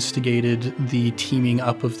of instigated the teaming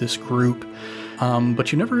up of this group.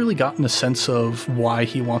 But you've never really gotten a sense of why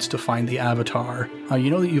he wants to find the Avatar. You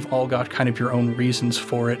know that you've all got kind of your own reasons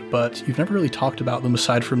for it, but you've never really talked about them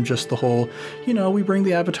aside from just the whole, we bring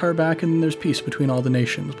the Avatar back and there's peace between all the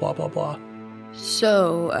nations, blah, blah, blah.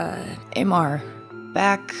 So, Amar,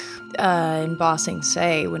 back in Ba Sing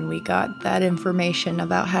Se, when we got that information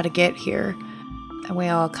about how to get here, and we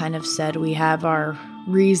all kind of said we have our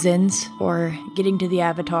reasons for getting to the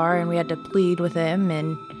Avatar, and we had to plead with him,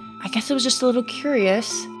 and I guess I was just a little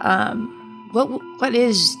curious. What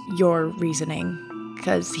is your reasoning?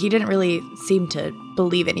 Because he didn't really seem to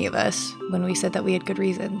believe any of us when we said that we had good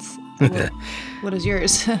reasons. What is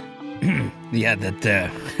yours? Yeah,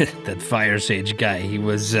 that Fire Sage guy, he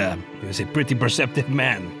was a pretty perceptive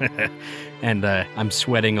man. And I'm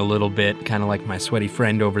sweating a little bit, kind of like my sweaty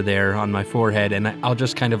friend over there on my forehead, and I'll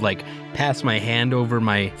just kind of like pass my hand over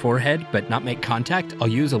my forehead, but not make contact. I'll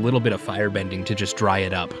use a little bit of firebending to just dry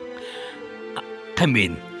it up. I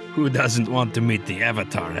mean, who doesn't want to meet the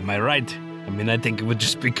Avatar, am I right? I mean, I think it would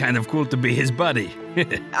just be kind of cool to be his buddy.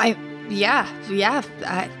 Yeah,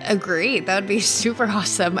 I agree. That would be super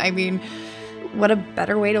awesome. I mean, what a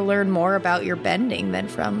better way to learn more about your bending than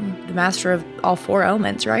from the master of all four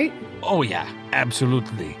elements, right? Oh yeah,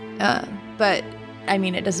 absolutely. But, I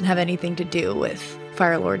mean, it doesn't have anything to do with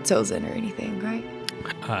Fire Lord Sozin or anything, right?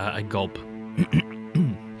 I gulp.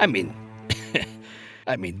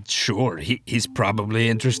 I mean, sure, he's probably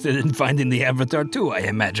interested in finding the Avatar too, I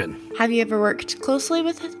imagine. Have you ever worked closely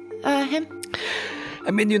with him? I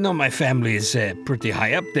mean, my family is pretty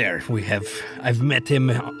high up there. I've met him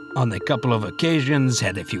on a couple of occasions,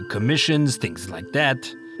 had a few commissions, things like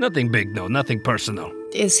that. Nothing big, no, nothing personal.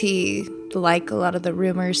 Is he like a lot of the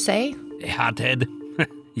rumors say? A hothead?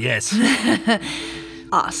 Yes.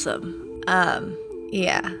 Awesome.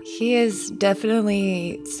 Yeah, he is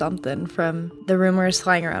definitely something from the rumors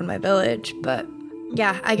flying around my village, but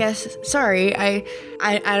yeah, I guess, sorry, I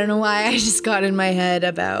don't know why I just got in my head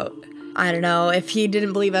about, I don't know, if he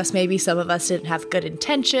didn't believe us, maybe some of us didn't have good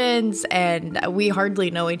intentions, and we hardly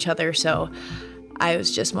know each other, so I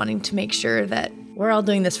was just wanting to make sure that we're all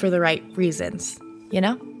doing this for the right reasons,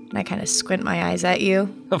 And I kind of squint my eyes at you.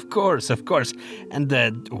 Of course.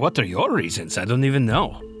 And what are your reasons? I don't even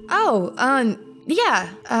know. Yeah,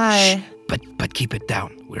 Shh, but keep it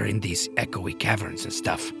down. We're in these echoey caverns and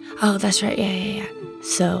stuff. Oh, that's right, yeah.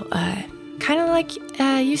 So, kind of like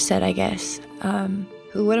you said, I guess.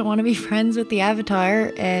 Who wouldn't want to be friends with the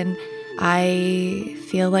Avatar? And I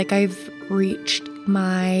feel like I've reached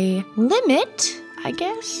my limit, I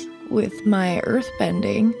guess, with my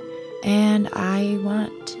earthbending. And I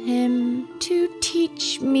want him to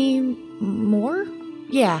teach me more.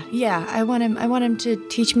 Yeah, I want him to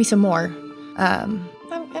teach me some more.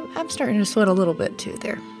 I'm starting to sweat a little bit too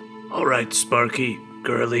there. All right, Sparky,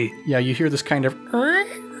 girly. Yeah, you hear this kind of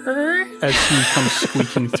as he comes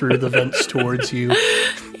squeaking through the vents towards you.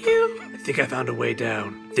 I think I found a way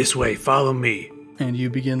down. This way, follow me. And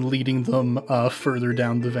you begin leading them further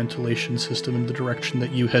down the ventilation system in the direction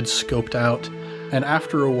that you had scoped out. And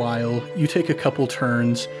after a while, you take a couple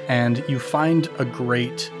turns and you find a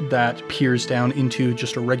grate that peers down into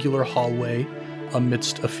just a regular hallway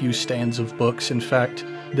amidst a few stands of books. In fact,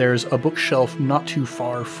 there's a bookshelf not too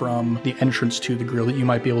far from the entrance to the grill that you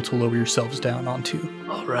might be able to lower yourselves down onto.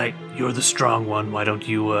 All right, you're the strong one. Why don't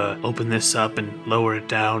you open this up and lower it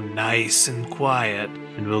down nice and quiet,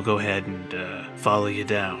 and we'll go ahead and follow you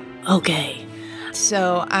down. Okay.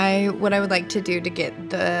 So what I would like to do to get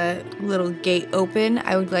the little gate open,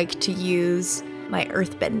 I would like to use my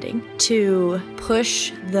earthbending to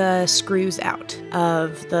push the screws out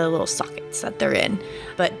of the little sockets that they're in,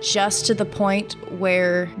 but just to the point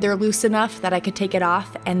where they're loose enough that I could take it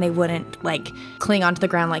off and they wouldn't cling onto the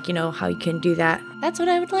ground, how you can do that. That's what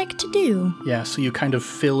I would like to do. Yeah, so you kind of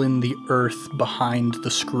fill in the earth behind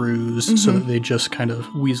the screws so that they just kind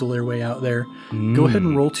of weasel their way out there. Go ahead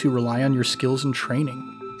and roll to rely on your skills and training.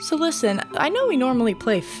 So listen, I know we normally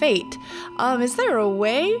play Fate. Is there a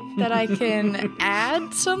way that I can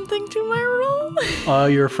add something to my roll?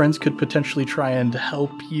 Your friends could potentially try and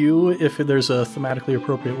help you if there's a thematically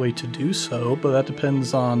appropriate way to do so, but that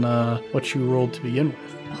depends on what you rolled to begin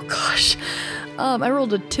with. Oh gosh. I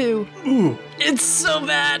rolled a 2. Ooh. It's so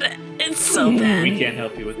bad. It's so bad. We can't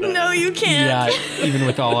help you with that. No, you can't. Yeah, even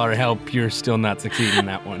with all our help, you're still not succeeding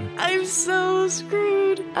that one. I'm so screwed.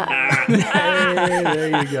 dude. Hey,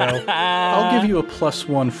 there you go. I'll give you a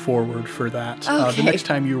 +1 forward for that. The Okay. next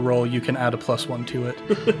time you roll, you can add a +1 to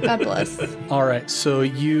it. God bless. All right, so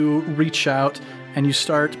you reach out and you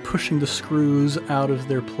start pushing the screws out of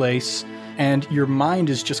their place, and your mind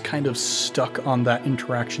is just kind of stuck on that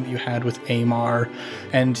interaction that you had with Amar,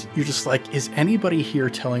 and you're just like, is anybody here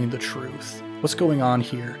telling the truth? What's going on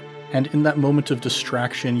here? And in that moment of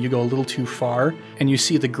distraction, you go a little too far, and you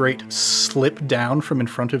see the grate slip down from in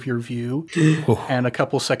front of your view, and a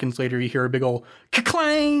couple seconds later, you hear a big ol'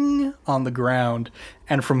 clang on the ground,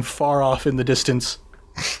 and from far off in the distance,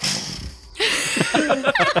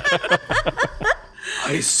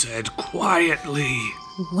 I said quietly.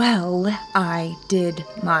 Well, I did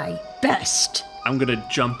my best. I'm gonna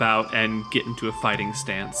jump out and get into a fighting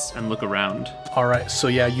stance and look around. All right, so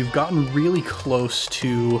yeah, you've gotten really close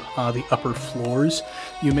to the upper floors.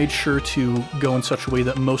 You made sure to go in such a way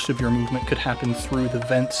that most of your movement could happen through the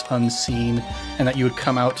vents unseen, and that you would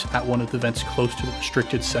come out at one of the vents close to the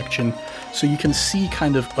restricted section. So you can see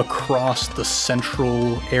kind of across the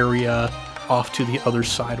central area off to the other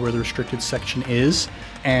side where the restricted section is,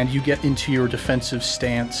 and you get into your defensive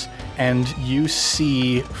stance, and you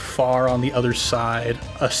see far on the other side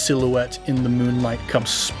a silhouette in the moonlight come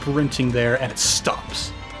sprinting there, and it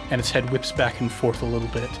stops, and its head whips back and forth a little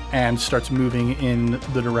bit and starts moving in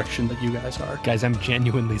the direction that you guys are. Guys, I'm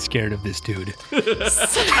genuinely scared of this dude.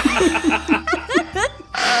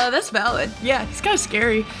 That's valid. Yeah, he's kind of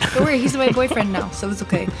scary. Don't worry, he's my boyfriend now, so it's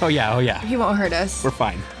okay. Oh yeah. He won't hurt us. We're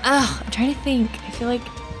fine. Ugh, I'm trying to think. I feel like,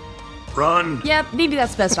 Run. yeah, maybe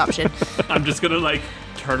that's the best option. I'm just gonna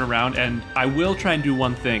turn around, and I will try and do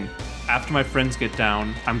one thing. After my friends get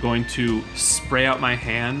down, I'm going to spray out my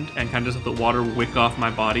hand and kind of just let the water wick off my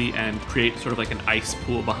body and create sort of like an ice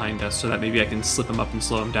pool behind us so that maybe I can slip him up and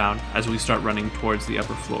slow him down as we start running towards the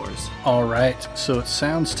upper floors. All right, so it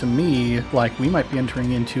sounds to me like we might be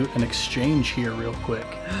entering into an exchange here real quick.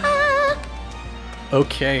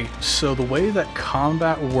 Okay, so the way that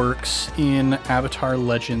combat works in Avatar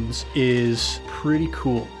Legends is pretty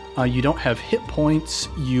cool. You don't have hit points,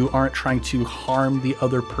 you aren't trying to harm the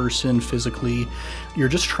other person physically, you're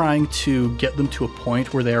just trying to get them to a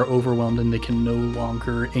point where they are overwhelmed and they can no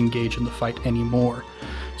longer engage in the fight anymore.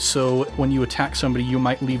 So when you attack somebody, you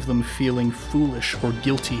might leave them feeling foolish or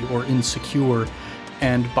guilty or insecure,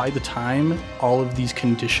 and by the time all of these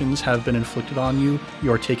conditions have been inflicted on you,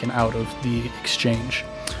 you are taken out of the exchange.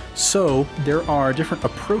 So there are different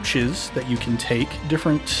approaches that you can take,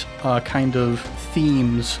 different kind of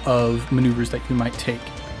themes of maneuvers that you might take.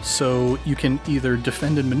 So you can either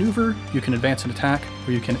defend and maneuver, you can advance and attack,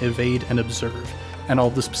 or you can evade and observe. And all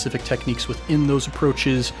the specific techniques within those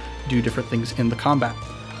approaches do different things in the combat.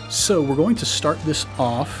 So we're going to start this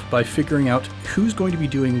off by figuring out who's going to be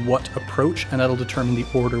doing what approach, and that'll determine the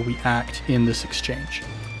order we act in this exchange.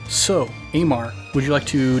 So, Amar, would you like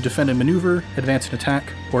to defend and maneuver, advance and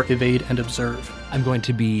attack, or evade and observe? I'm going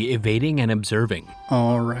to be evading and observing.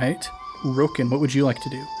 All right. Roken, what would you like to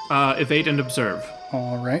do? Evade and observe.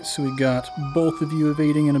 All right, so we got both of you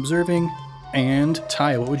evading and observing. And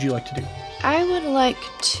Taya, what would you like to do? I would like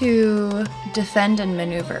to defend and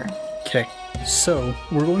maneuver. Okay, so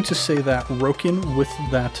we're going to say that Roken, with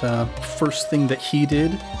that first thing that he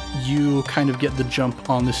did, you kind of get the jump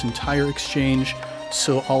on this entire exchange.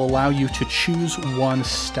 So I'll allow you to choose one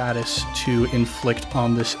status to inflict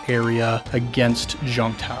on this area against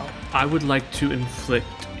Zhang Tao. I would like to inflict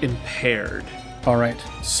impaired. All right,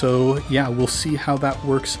 so yeah, we'll see how that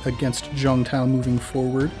works against Zhang Tao moving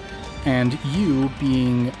forward. And you,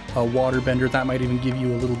 being a waterbender, that might even give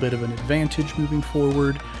you a little bit of an advantage moving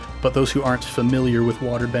forward. But those who aren't familiar with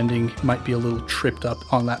waterbending might be a little tripped up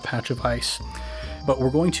on that patch of ice. But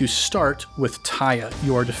we're going to start with Taya.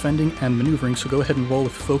 You are defending and maneuvering, so go ahead and roll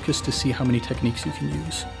with focus to see how many techniques you can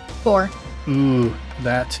use. 4. Ooh,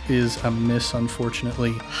 that is a miss,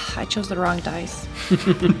 unfortunately. I chose the wrong dice.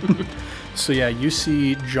 So yeah, you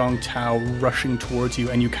see Zhang Tao rushing towards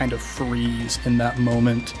you, and you kind of freeze in that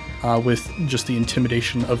moment with just the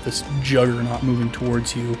intimidation of this juggernaut moving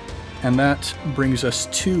towards you. And that brings us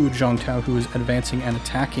to Zhang Tao, who is advancing and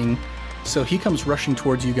attacking. So he comes rushing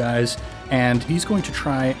towards you guys, and he's going to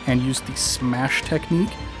try and use the smash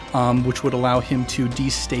technique, which would allow him to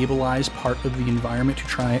destabilize part of the environment to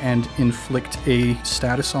try and inflict a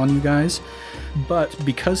status on you guys. But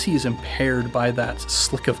because he is impaired by that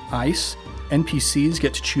slick of ice, NPCs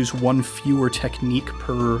get to choose one fewer technique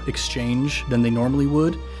per exchange than they normally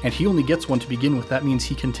would, and he only gets one to begin with. That means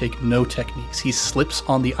he can take no techniques. He slips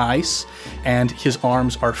on the ice, and his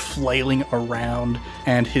arms are flailing around,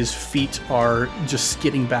 and his feet are just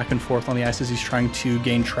skidding back and forth on the ice as he's trying to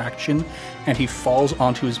gain traction, and he falls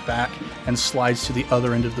onto his back and slides to the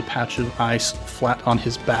other end of the patch of ice, flat on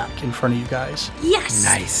his back in front of you guys. Yes!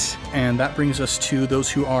 Nice. And that brings us to those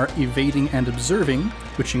who are evading and observing,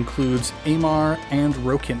 which includes Amar and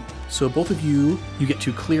Roken. So both of you get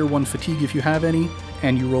to clear 1 fatigue if you have any,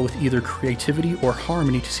 and you roll with either creativity or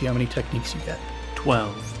harmony to see how many techniques you get.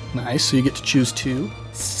 12. Nice, so you get to choose 2.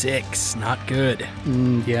 6, not good.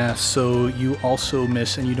 Yeah, so you also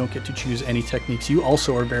miss and you don't get to choose any techniques. You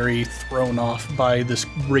also are very thrown off by this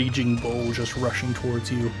raging bull just rushing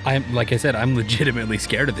towards you. Like I said, I'm legitimately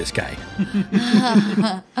scared of this guy.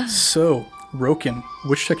 So, Roken,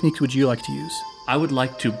 which techniques would you like to use? I would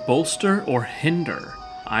like to bolster or hinder.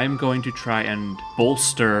 I'm going to try and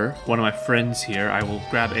bolster one of my friends here. I will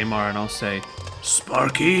grab Amar and I'll say,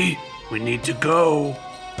 Sparky, we need to go.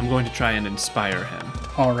 I'm going to try and inspire him.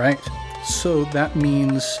 All right. So that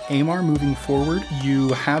means, Amar, moving forward,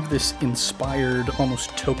 you have this inspired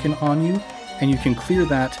almost token on you, and you can clear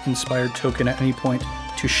that inspired token at any point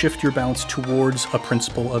to shift your balance towards a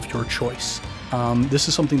principle of your choice. This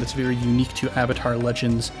is something that's very unique to Avatar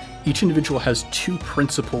Legends. Each individual has 2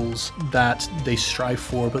 principles that they strive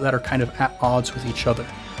for, but that are kind of at odds with each other.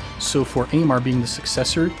 So for Amar being the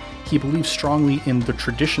successor, he believes strongly in the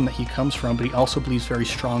tradition that he comes from, but he also believes very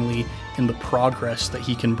strongly in the progress that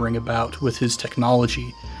he can bring about with his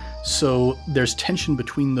technology. So there's tension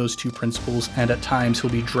between those 2 principles, and at times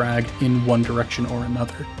he'll be dragged in one direction or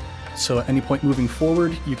another. So at any point moving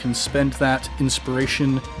forward, you can spend that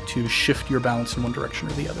inspiration to shift your balance in one direction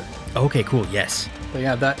or the other. Okay, cool, yes. But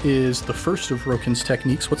yeah, that is the first of Roken's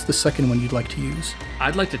techniques. What's the second one you'd like to use?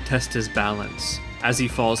 I'd like to test his balance. As he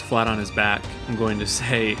falls flat on his back, I'm going to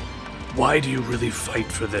say, Why do you really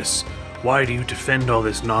fight for this? Why do you defend all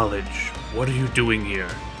this knowledge? What are you doing here?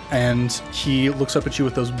 And he looks up at you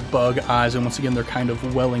with those bug eyes, and once again, they're kind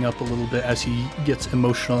of welling up a little bit as he gets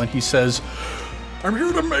emotional, and he says, I'm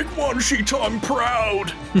here to make Wan Shi Tong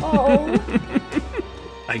proud.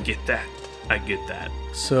 I get that.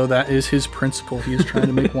 So that is his principle. He is trying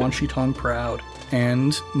to make Wan Shi Tong proud.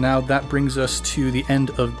 And now that brings us to the end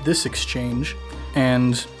of this exchange.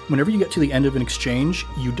 And whenever you get to the end of an exchange,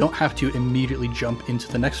 you don't have to immediately jump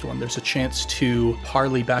into the next one. There's a chance to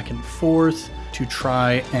parley back and forth, to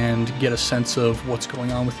try and get a sense of what's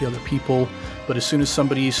going on with the other people. But as soon as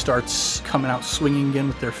somebody starts coming out swinging again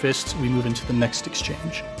with their fists, we move into the next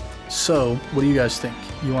exchange. So, what do you guys think?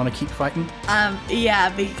 You want to keep fighting? Yeah,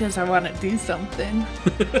 because I want to do something.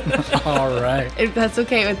 All right. If that's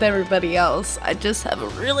okay with everybody else, I just have a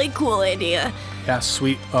really cool idea. Yeah,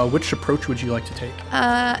 sweet. Which approach would you like to take?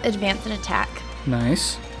 Advance and attack.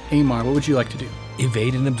 Nice. Amar, what would you like to do?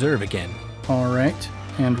 Evade and observe again. All right.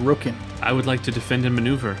 And Roken. I would like to defend and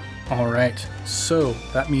maneuver. All right. So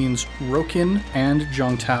that means Roken and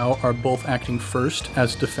Zhang Tao are both acting first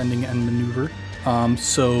as defending and maneuver.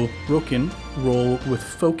 So Roken, roll with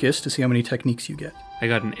focus to see how many techniques you get. I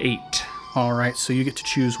got an 8. All right. So you get to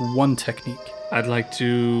choose 1 technique. I'd like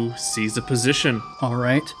to seize a position. All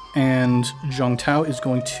right. And Zhang Tao is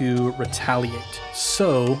going to retaliate.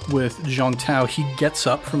 So with Zhang Tao, he gets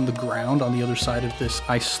up from the ground on the other side of this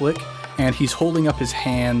ice slick, and he's holding up his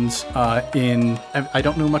hands I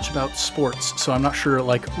don't know much about sports, so I'm not sure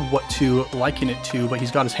like what to liken it to, but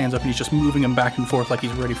he's got his hands up and he's just moving them back and forth like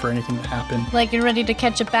he's ready for anything to happen. Like you're ready to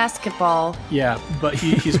catch a basketball. Yeah, but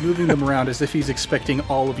he's moving them around as if he's expecting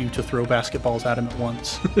all of you to throw basketballs at him at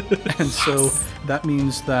once. And so that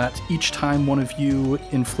means that each time one of you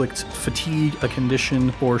inflicts fatigue, a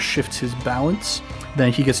condition, or shifts his balance,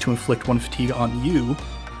 then he gets to inflict 1 fatigue on you.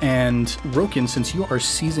 And Roken, since you are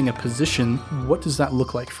seizing a position, what does that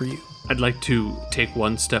look like for you? I'd like to take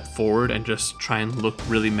 1 step forward and just try and look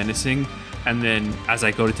really menacing. And then as I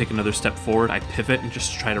go to take another step forward, I pivot and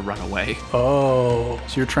just try to run away. Oh,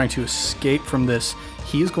 so you're trying to escape from this.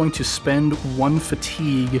 He is going to spend 1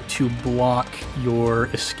 fatigue to block your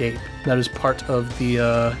escape. That is part of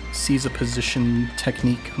the seize a position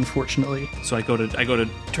technique, unfortunately. So I go to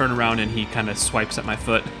turn around and he kind of swipes at my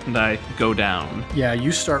foot and I go down. Yeah,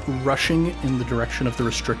 you start rushing in the direction of the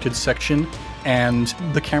restricted section, and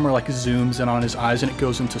the camera like zooms in on his eyes and it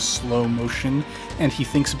goes into slow motion, and he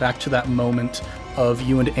thinks back to that moment of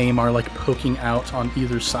you and Amar like poking out on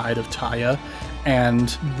either side of Taya, and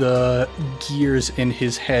the gears in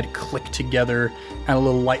his head click together and a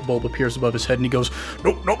little light bulb appears above his head and he goes,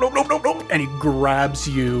 nope, and he grabs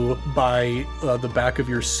you by the back of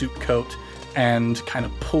your suit coat and kind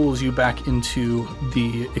of pulls you back into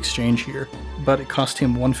the exchange here. but it cost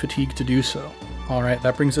him 1 fatigue to do so. All right,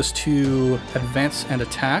 that brings us to advance and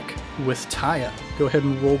attack with Taya. Go ahead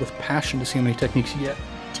and roll with passion to see how many techniques you get.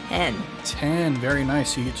 10. Very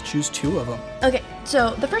nice. You get to choose 2 of them. Okay,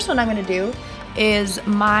 so the first one I'm going to do is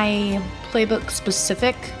my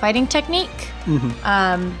playbook-specific fighting technique,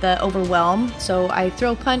 the Overwhelm. So I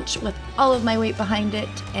throw punch with all of my weight behind it,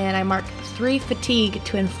 and I mark 3 fatigue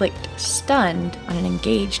to inflict stunned on an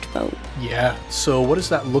engaged foe. Yeah, so what does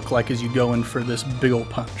that look like as you go in for this big ol'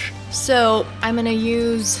 punch? So I'm going to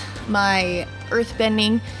use my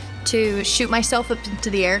earthbending to shoot myself up into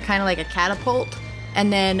the air, kind of like a catapult,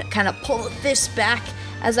 and then kind of pull the fist back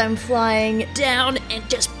as I'm flying down and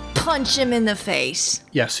just punch him in the face.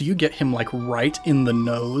 Yeah, so you get him like right in the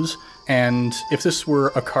nose, and if this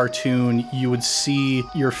were a cartoon, you would see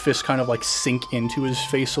your fist kind of like sink into his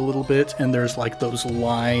face a little bit, and there's like those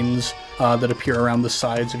lines that appear around the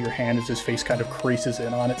sides of your hand as his face kind of creases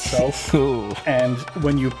in on itself. And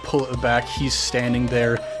when you pull it back, he's standing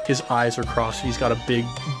there, his eyes are crossed, he's got a big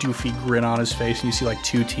doofy grin on his face, and you see like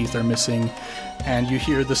 2 teeth are missing. And you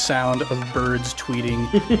hear the sound of birds tweeting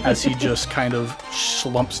as he just kind of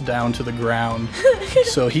slumps down to the ground.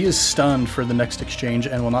 So he is stunned for the next exchange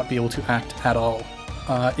and will not be able to act at all.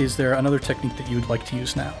 Is there another technique that you would like to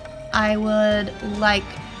use now? I would like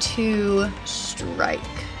to strike.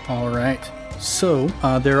 All right. So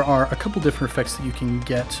there are a couple different effects that you can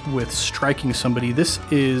get with striking somebody. This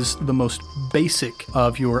is the most basic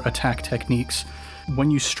of your attack techniques.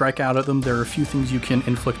 When you strike out at them, there are a few things you can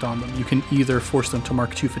inflict on them. You can either force them to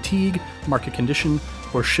mark 2 fatigue, mark a condition,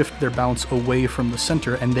 or shift their balance away from the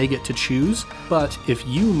center, and they get to choose. But if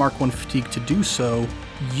you mark 1 fatigue to do so,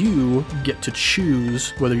 you get to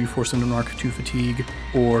choose whether you force them to mark 2 fatigue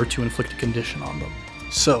or to inflict a condition on them.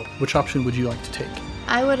 So, which option would you like to take?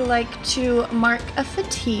 I would like to mark a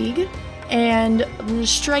fatigue and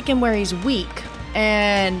strike him where he's weak.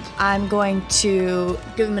 And I'm going to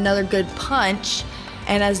give him another good punch.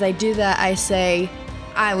 And as I do that, I say,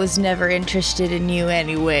 I was never interested in you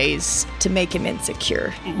anyways, to make him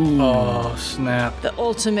insecure. Oh, snap. The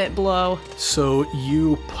ultimate blow. So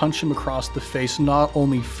you punch him across the face, not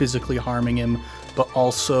only physically harming him, but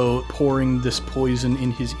also pouring this poison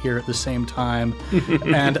in his ear at the same time.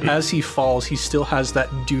 And as he falls, he still has that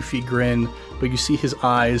doofy grin, but you see his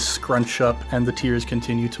eyes scrunch up and the tears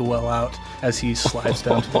continue to well out as he slides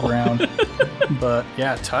down to the ground. But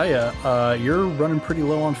yeah, Taya, you're running pretty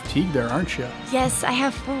low on fatigue there, aren't you? Yes, I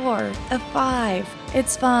have 4 of 5.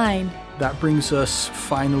 It's fine. That brings us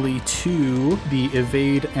finally to the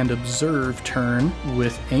evade and observe turn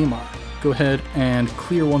with Amar. Go ahead and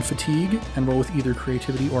clear 1 fatigue and roll with either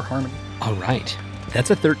creativity or harmony. All right.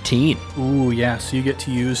 That's a 13. Ooh, yeah, so you get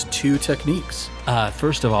to use 2 techniques.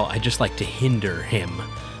 First of all, I just like to hinder him.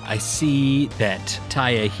 I see that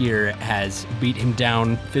Taya here has beat him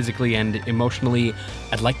down physically and emotionally.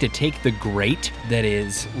 I'd like to take the grate that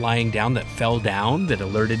is lying down, that fell down, that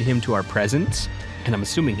alerted him to our presence. And I'm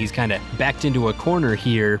assuming he's kind of backed into a corner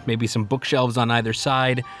here, maybe some bookshelves on either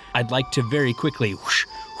side. I'd like to very quickly whoosh,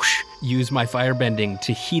 whoosh, use my firebending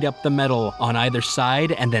to heat up the metal on either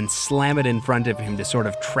side and then slam it in front of him to sort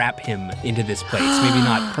of trap him into this place. Maybe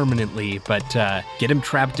not permanently, but get him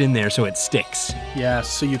trapped in there so it sticks. Yeah,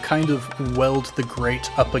 so you kind of weld the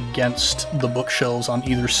grate up against the bookshelves on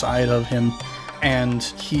either side of him, and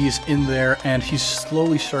he's in there, and he's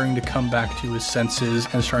slowly starting to come back to his senses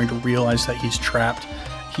and starting to realize that he's trapped.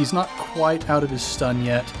 He's not quite out of his stun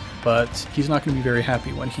yet, but he's not going to be very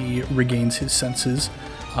happy when he regains his senses.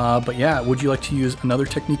 But yeah, would you like to use another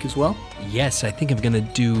technique as well? Yes, I think I'm going to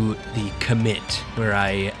do the commit, where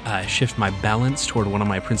I shift my balance toward one of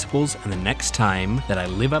my principles, and the next time that I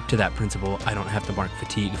live up to that principle, I don't have to mark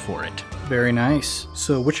fatigue for it. Very nice.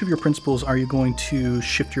 So which of your principles are you going to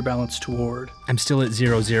shift your balance toward? I'm still at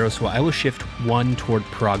 0-0, so I will shift 1 toward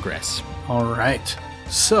progress. All right.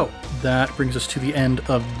 So that brings us to the end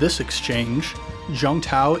of this exchange. Zhong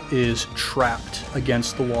Tao is trapped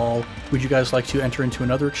against the wall. Would you guys like to enter into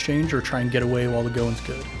another exchange or try and get away while the going's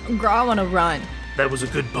good? Gra, I want to run. That was a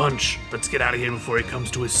good punch. Let's get out of here before he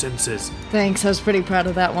comes to his senses. Thanks, I was pretty proud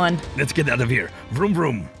of that one. Let's get out of here. Vroom,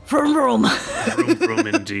 vroom. Vroom, vroom. Vroom, vroom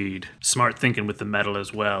indeed. Smart thinking with the metal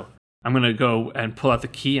as well. I'm going to go and pull out the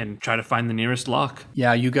key and try to find the nearest lock.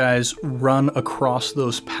 Yeah, you guys run across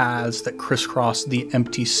those paths that crisscross the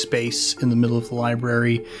empty space in the middle of the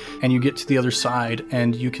library, and you get to the other side,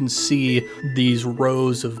 and you can see these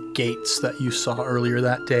rows of gates that you saw earlier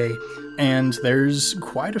that day. And there's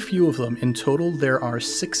quite a few of them. In total, there are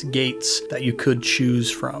 6 gates that you could choose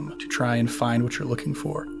from to try and find what you're looking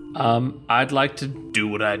for. I'd like to Do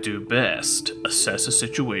what I do best. Assess a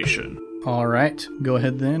situation. All right, go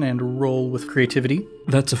ahead then and roll with creativity.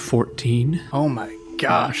 That's a 14. Oh my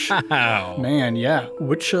gosh. Wow. Man, yeah.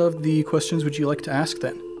 Which of the questions would you like to ask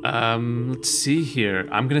then? Let's see here.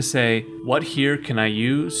 I'm gonna say, what here can I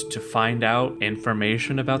use to find out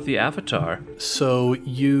information about the Avatar? So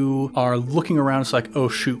you are looking around, it's like, oh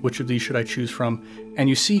shoot, which of these should I choose from? And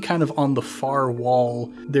you see kind of on the far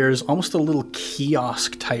wall, there's almost a little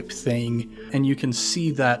kiosk type thing, and you can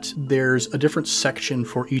see that there's a different section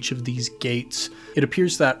for each of these gates. It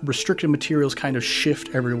appears that restricted materials kind of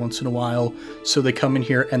shift every once in a while, so they come in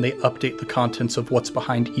here and they update the contents of what's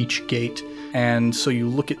behind each gate. And so you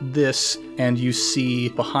look at this and you see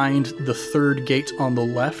behind the third gate on the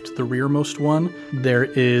left, the rearmost one, there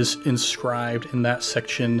is inscribed in that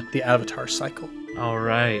section the Avatar cycle. All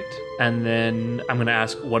right. And then I'm gonna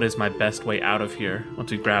ask, what is my best way out of here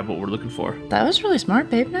once we grab what we're looking for? That was really smart,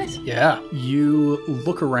 babe. Nice. Yeah, you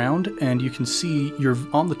look around and you can see you're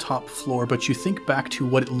on the top floor, but you think back to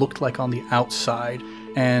what it looked like on the outside,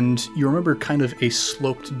 and you remember kind of a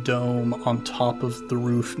sloped dome on top of the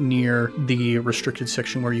roof near the restricted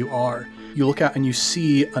section where you are. You look out and you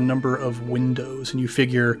see a number of windows, and you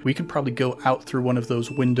figure we could probably go out through one of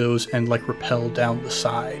those windows and like rappel down the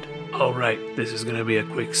side. All right, this is gonna be a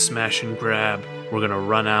quick smash and grab. We're gonna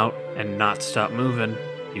run out and not stop moving.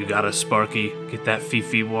 You got us, Sparky. Get that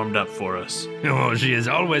Fifi warmed up for us. Oh, she is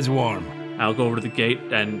always warm. I'll go over to the gate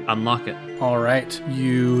and unlock it. All right,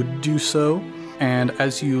 you do so, and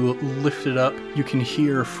as you lift it up, you can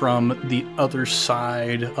hear from the other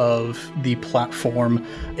side of the platform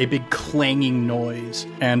a big clanging noise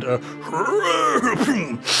and a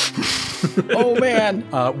Oh, man.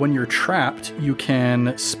 when you're trapped, you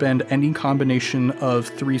can spend any combination of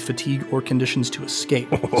 3 fatigue or conditions to escape.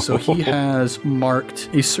 So he has marked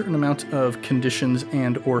a certain amount of conditions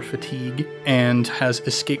and or fatigue and has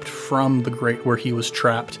escaped from the grate where he was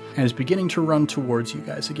trapped and is beginning to run towards you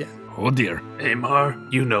guys again. Oh dear. Amar,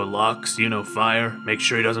 you know locks, you know fire. Make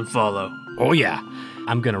sure he doesn't follow. Oh yeah.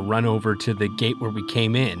 I'm going to run over to the gate where we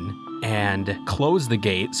came in and close the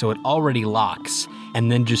gate so it already locks,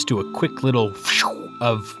 and then just do a quick little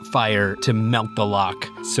of fire to melt the lock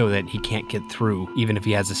so that he can't get through, even if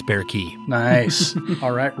he has a spare key. Nice.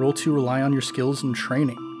 All right, roll to rely on your skills and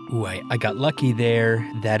training. Ooh, I got lucky there.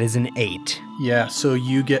 That is an 8. Yeah, so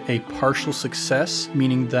you get a partial success,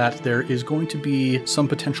 meaning that there is going to be some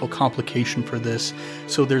potential complication for this.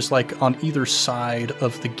 So there's like on either side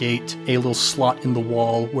of the gate a little slot in the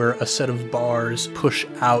wall where a set of bars push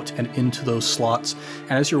out and into those slots.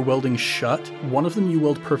 And as you're welding shut, one of them you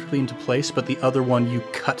weld perfectly into place, but the other one you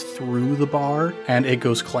cut through the bar and it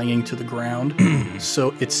goes clanging to the ground.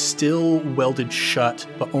 So it's still welded shut,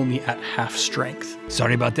 but only at half strength.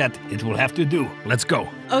 Sorry about that. It will have to do. Let's go.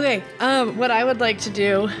 Okay, what I would like to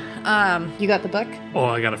do, you got the book? Oh,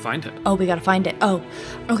 I gotta find it. Oh, we gotta find it. Oh,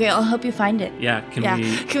 okay, I'll help you find it. Yeah,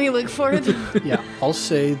 Can we look for it? Yeah, I'll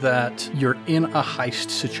say that you're in a heist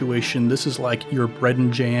situation. This is like your bread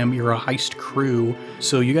and jam. You're a heist crew.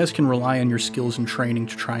 So you guys can rely on your skills and training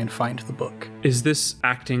to try and find the book. Is this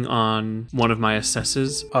acting on one of my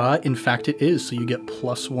assesses? In fact, it is. So you get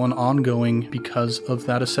 +1 ongoing because of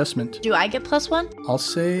that assessment. Do I get +1? I'll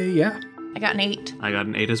say, yeah. I got an 8. I got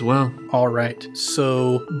an 8 as well. All right.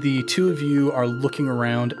 So the two of you are looking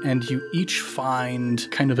around and you each find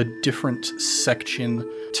kind of a different section.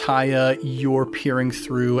 Taya, you're peering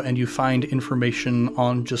through and you find information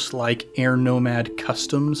on just like air nomad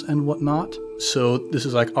customs and whatnot. So this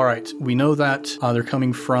is like, all right, we know that they're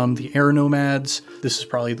coming from the air nomads. This is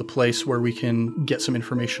probably the place where we can get some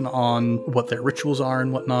information on what their rituals are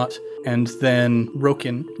and whatnot. And then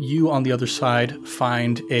Roken, you on the other side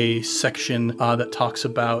find a section that talks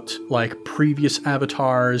about like previous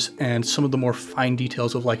avatars and some of the more fine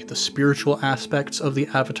details of like the spiritual aspects of the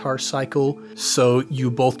avatar cycle. So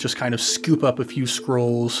you both just kind of scoop up a few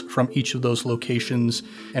scrolls from each of those locations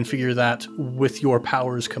and figure that with your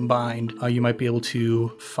powers combined, you might be able to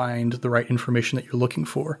find the right information that you're looking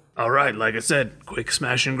for. All right, like I said, quick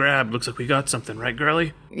smash and grab. Looks like we got something, right,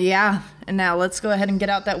 girly? Yeah, and now let's go ahead and get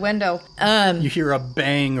out that window. You hear a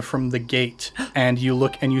bang from the gate, and you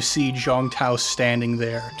look and you see Zhang Tao standing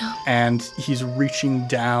there, and he's reaching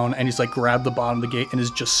down, and he's like grabbed the bottom of the gate and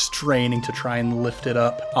is just straining to try and lift it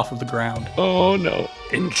up off of the ground. Oh no.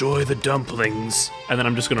 Enjoy the dumplings. And then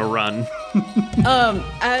I'm just gonna run.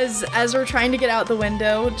 As we're trying to get out the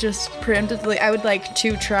window, just preemptively, I would like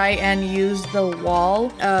to try and use the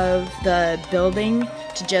wall of the building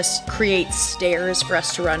to just create stairs for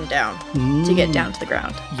us to run down to get down to the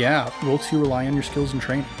ground. Yeah, roll to rely on your skills and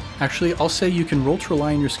training. Actually, I'll say you can roll to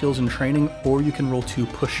rely on your skills and training, or you can roll to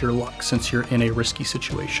push your luck since you're in a risky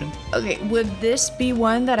situation. Okay, would this be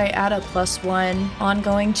one that I add a +1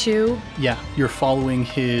 ongoing to? Yeah, you're following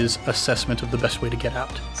his assessment of the best way to get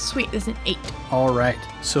out. Sweet, there's an 8. All right.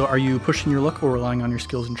 So are you pushing your luck or relying on your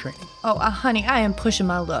skills and training? Oh, honey, I am pushing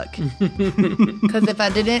my luck. Because if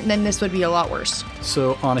I didn't, then this would be a lot worse.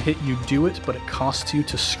 So on a hit, you do it, but it costs you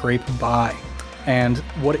to scrape by. And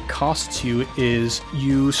what it costs you is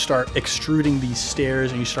you start extruding these stairs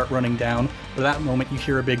and you start running down. But at that moment, you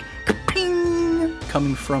hear a big ka-ping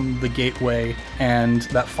coming from the gateway, and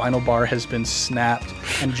that final bar has been snapped,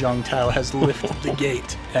 and Zhang Tao has lifted the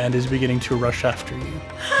gate and is beginning to rush after you.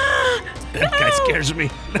 That guy scares me.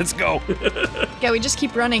 Let's go. Yeah, we just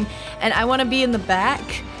keep running, and I want to be in the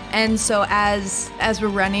back. And so as we're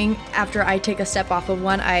running, after I take a step off of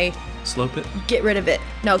one, I Slope it? get rid of it.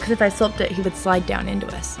 No, because if I sloped it, he would slide down into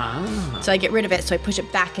us. So I get rid of it, so I push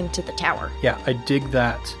it back into the tower. Yeah, I dig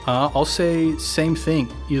that. I'll say same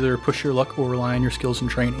thing. Either push your luck or rely on your skills and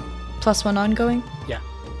training. +1 ongoing? Yeah.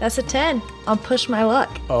 That's a 10. I'll push my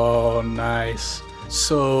luck. Oh, nice.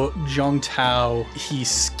 So Zhang Tao, he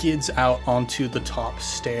skids out onto the top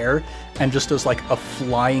stair and just does like a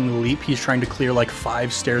flying leap. He's trying to clear like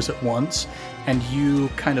 5 stairs at once. And you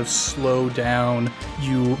kind of slow down,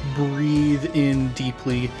 you breathe in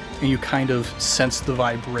deeply, and you kind of sense the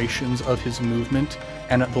vibrations of his movement.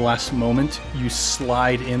 And at the last moment, you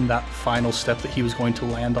slide in that final step that he was going to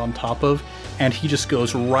land on top of, and he just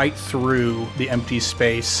goes right through the empty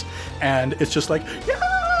space. And it's just like, yeah!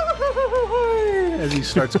 As he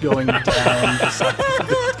starts going down the side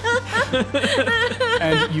of it.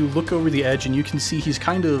 And you look over the edge and you can see he's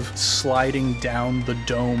kind of sliding down the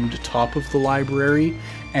domed top of the library,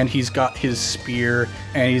 and he's got his spear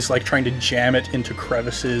and he's like trying to jam it into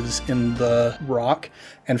crevices in the rock,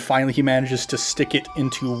 and finally he manages to stick it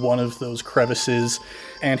into one of those crevices,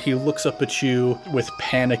 and he looks up at you with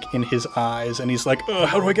panic in his eyes and he's like,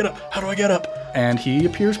 how do I get up? How do I get up? And he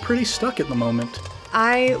appears pretty stuck at the moment.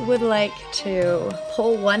 I would like to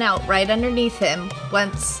pull one out right underneath him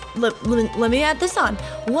once. Let me add this on.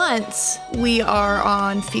 Once we are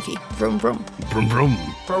on Fifi. Vroom, vroom. Vroom, vroom.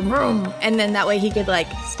 Vroom, vroom. And then that way he could, like,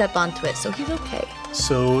 step onto it, so he's okay.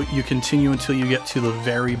 So you continue until you get to the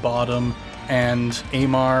very bottom, and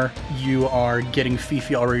Amar, you are getting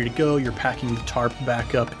Fifi all ready to go. You're packing the tarp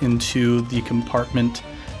back up into the compartment.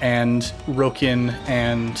 And Rokin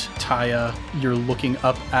and Taya, you're looking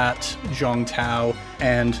up at Zhang Tao,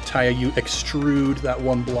 and Taya, you extrude that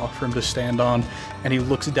one block for him to stand on, and he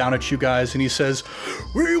looks down at you guys and he says,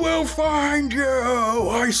 "We will find you!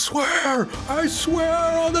 I swear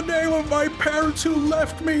on the name of my parents who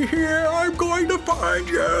left me here, I'm going to find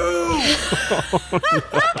you!"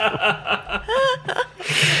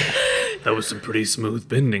 That was some pretty smooth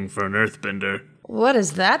bending for an earthbender. What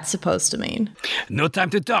is that supposed to mean? No time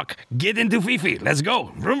to talk. Get into Fifi. Let's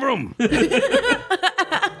go. Vroom, vroom.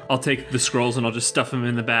 I'll take the scrolls and I'll just stuff them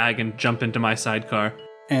in the bag and jump into my sidecar.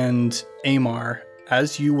 And Amar,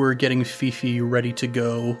 as you were getting Fifi ready to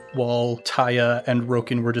go while Taya and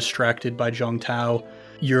Rokin were distracted by Zhang Tao,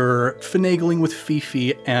 you're finagling with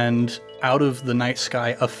Fifi, and out of the night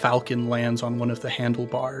sky, a falcon lands on one of the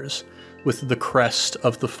handlebars with the crest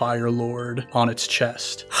of the Fire Lord on its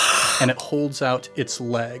chest. And it holds out its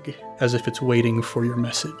leg as if it's waiting for your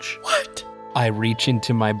message. What? I reach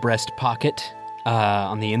into my breast pocket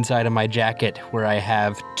on the inside of my jacket, where I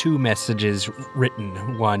have 2 messages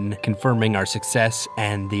written, one confirming our success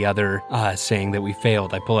and the other saying that we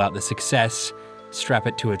failed. I pull out the success, strap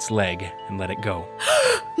it to its leg, and let it go.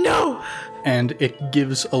 No! And it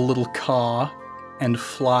gives a little caw and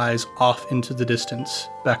flies off into the distance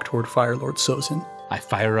back toward Fire Lord Sozin. I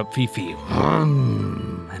fire up Fifi,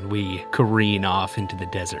 and we careen off into the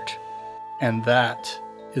desert. And that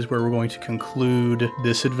is where we're going to conclude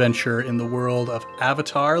this adventure in the world of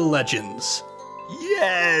Avatar Legends.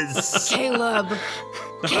 Yes! Caleb!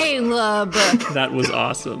 That was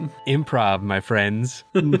awesome. Improv, my friends.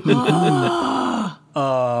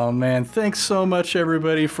 Oh man, thanks so much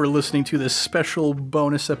everybody for listening to this special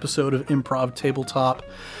bonus episode of Improv Tabletop.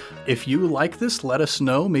 If you like this, let us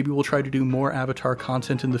know. Maybe we'll try to do more Avatar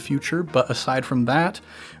content in the future, but aside from that,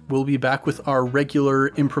 we'll be back with our regular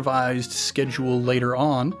improvised schedule later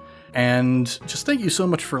on. And just thank you so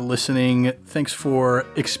much for listening. Thanks for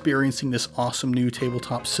experiencing this awesome new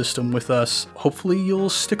tabletop system with us. Hopefully you'll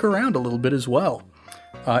stick around a little bit as well.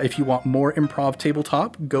 If you want more Improv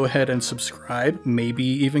Tabletop, go ahead and subscribe, maybe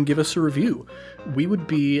even give us a review. We would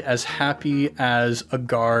be as happy as a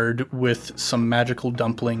guard with some magical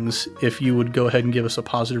dumplings if you would go ahead and give us a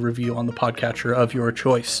positive review on the podcatcher of your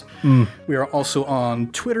choice. We are also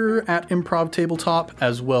on Twitter at Improv Tabletop,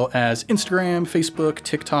 as well as Instagram, Facebook,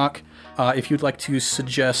 TikTok. If you'd like to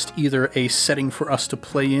suggest either a setting for us to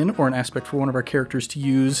play in or an aspect for one of our characters to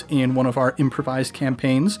use in one of our improvised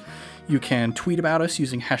campaigns, you can tweet about us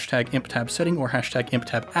using hashtag ImpTabSetting or hashtag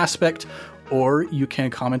ImpTabAspect, or you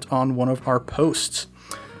can comment on one of our posts.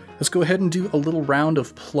 Let's go ahead and do a little round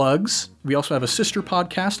of plugs. We also have a sister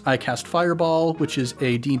podcast, I Cast Fireball, which is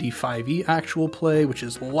a D&D 5e actual play, which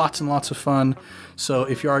is lots and lots of fun. So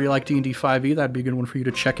if you already like D&D 5e, that'd be a good one for you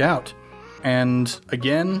to check out. And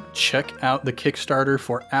again, check out the Kickstarter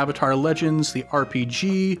for Avatar Legends, the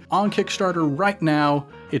RPG, on Kickstarter right now.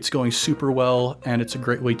 It's going super well, and it's a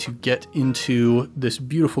great way to get into this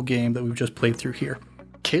beautiful game that we've just played through here.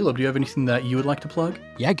 Caleb, do you have anything that you would like to plug?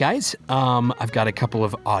 Yeah, guys. I've got a couple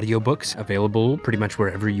of audiobooks available pretty much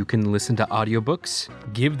wherever you can listen to audiobooks.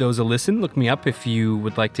 Give those a listen. Look me up if you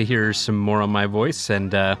would like to hear some more on my voice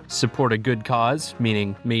and support a good cause,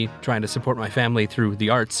 meaning me trying to support my family through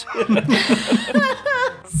the arts.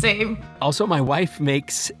 Same. Also, my wife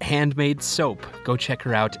makes handmade soap. Go check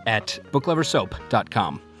her out at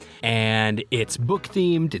bookloversoap.com. And it's book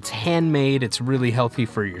themed, it's handmade, it's really healthy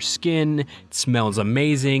for your skin, it smells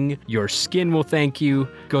amazing, your skin will thank you.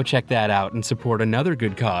 Go check that out and support another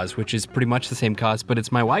good cause, which is pretty much the same cause, but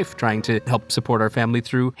it's my wife trying to help support our family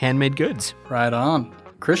through handmade goods. Right on.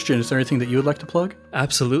 Christian, is there anything that you would like to plug?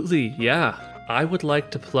 Absolutely, yeah. I would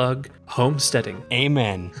like to plug homesteading.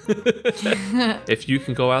 Amen. If you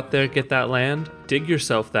can go out there, get that land, dig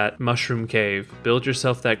yourself that mushroom cave, build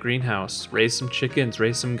yourself that greenhouse, raise some chickens,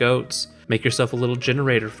 raise some goats, make yourself a little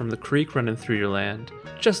generator from the creek running through your land.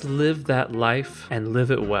 Just live that life and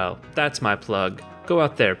live it well. That's my plug. Go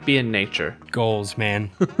out there, be in nature. Goals,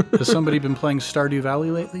 man. Has somebody been playing Stardew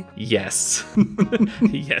Valley lately? Yes.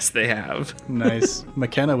 Yes, they have. Nice.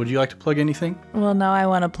 McKenna, would you like to plug anything? Well, now I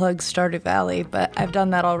want to plug Stardew Valley, but I've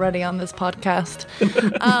done that already on this podcast.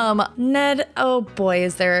 Ned, oh boy,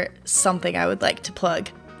 is there something I would like to plug.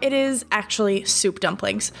 It is actually soup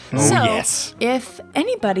dumplings. Yes. If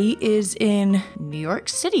anybody is in New York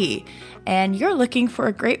City and you're looking for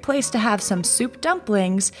a great place to have some soup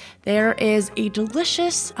dumplings, there is a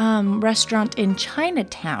delicious restaurant in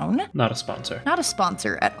Chinatown. Not a sponsor. Not a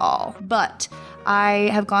sponsor at all, but I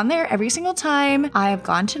have gone there every single time I have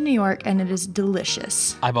gone to New York, and it is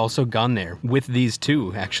delicious. I've also gone there with these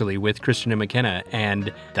two, actually, with Christian and McKenna,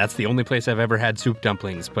 and that's the only place I've ever had soup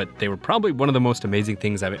dumplings, but they were probably one of the most amazing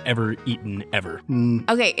things I've ever eaten, ever.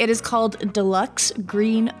 Okay, it is called Deluxe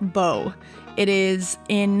Green Bow. It is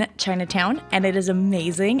in Chinatown, and it is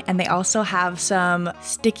amazing. And they also have some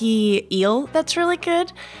sticky eel that's really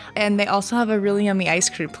good. And they also have a really yummy ice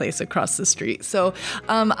cream place across the street. So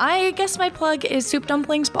I guess my plug is soup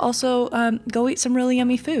dumplings, but also go eat some really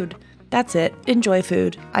yummy food. That's it. Enjoy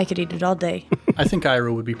food. I could eat it all day. I think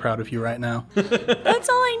Ira would be proud of you right now. That's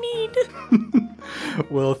all I need.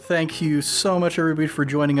 Well, thank you so much, everybody, for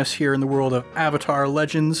joining us here in the world of Avatar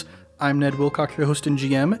Legends. I'm Ned Wilcock, your host and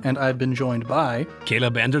GM, and I've been joined by...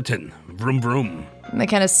 Caleb Anderton. Vroom vroom.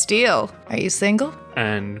 McKenna Steele. Are you single?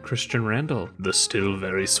 And Christian Randall. The still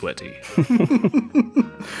very sweaty.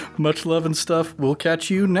 Much love and stuff. We'll catch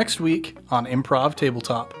you next week on Improv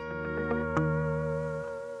Tabletop.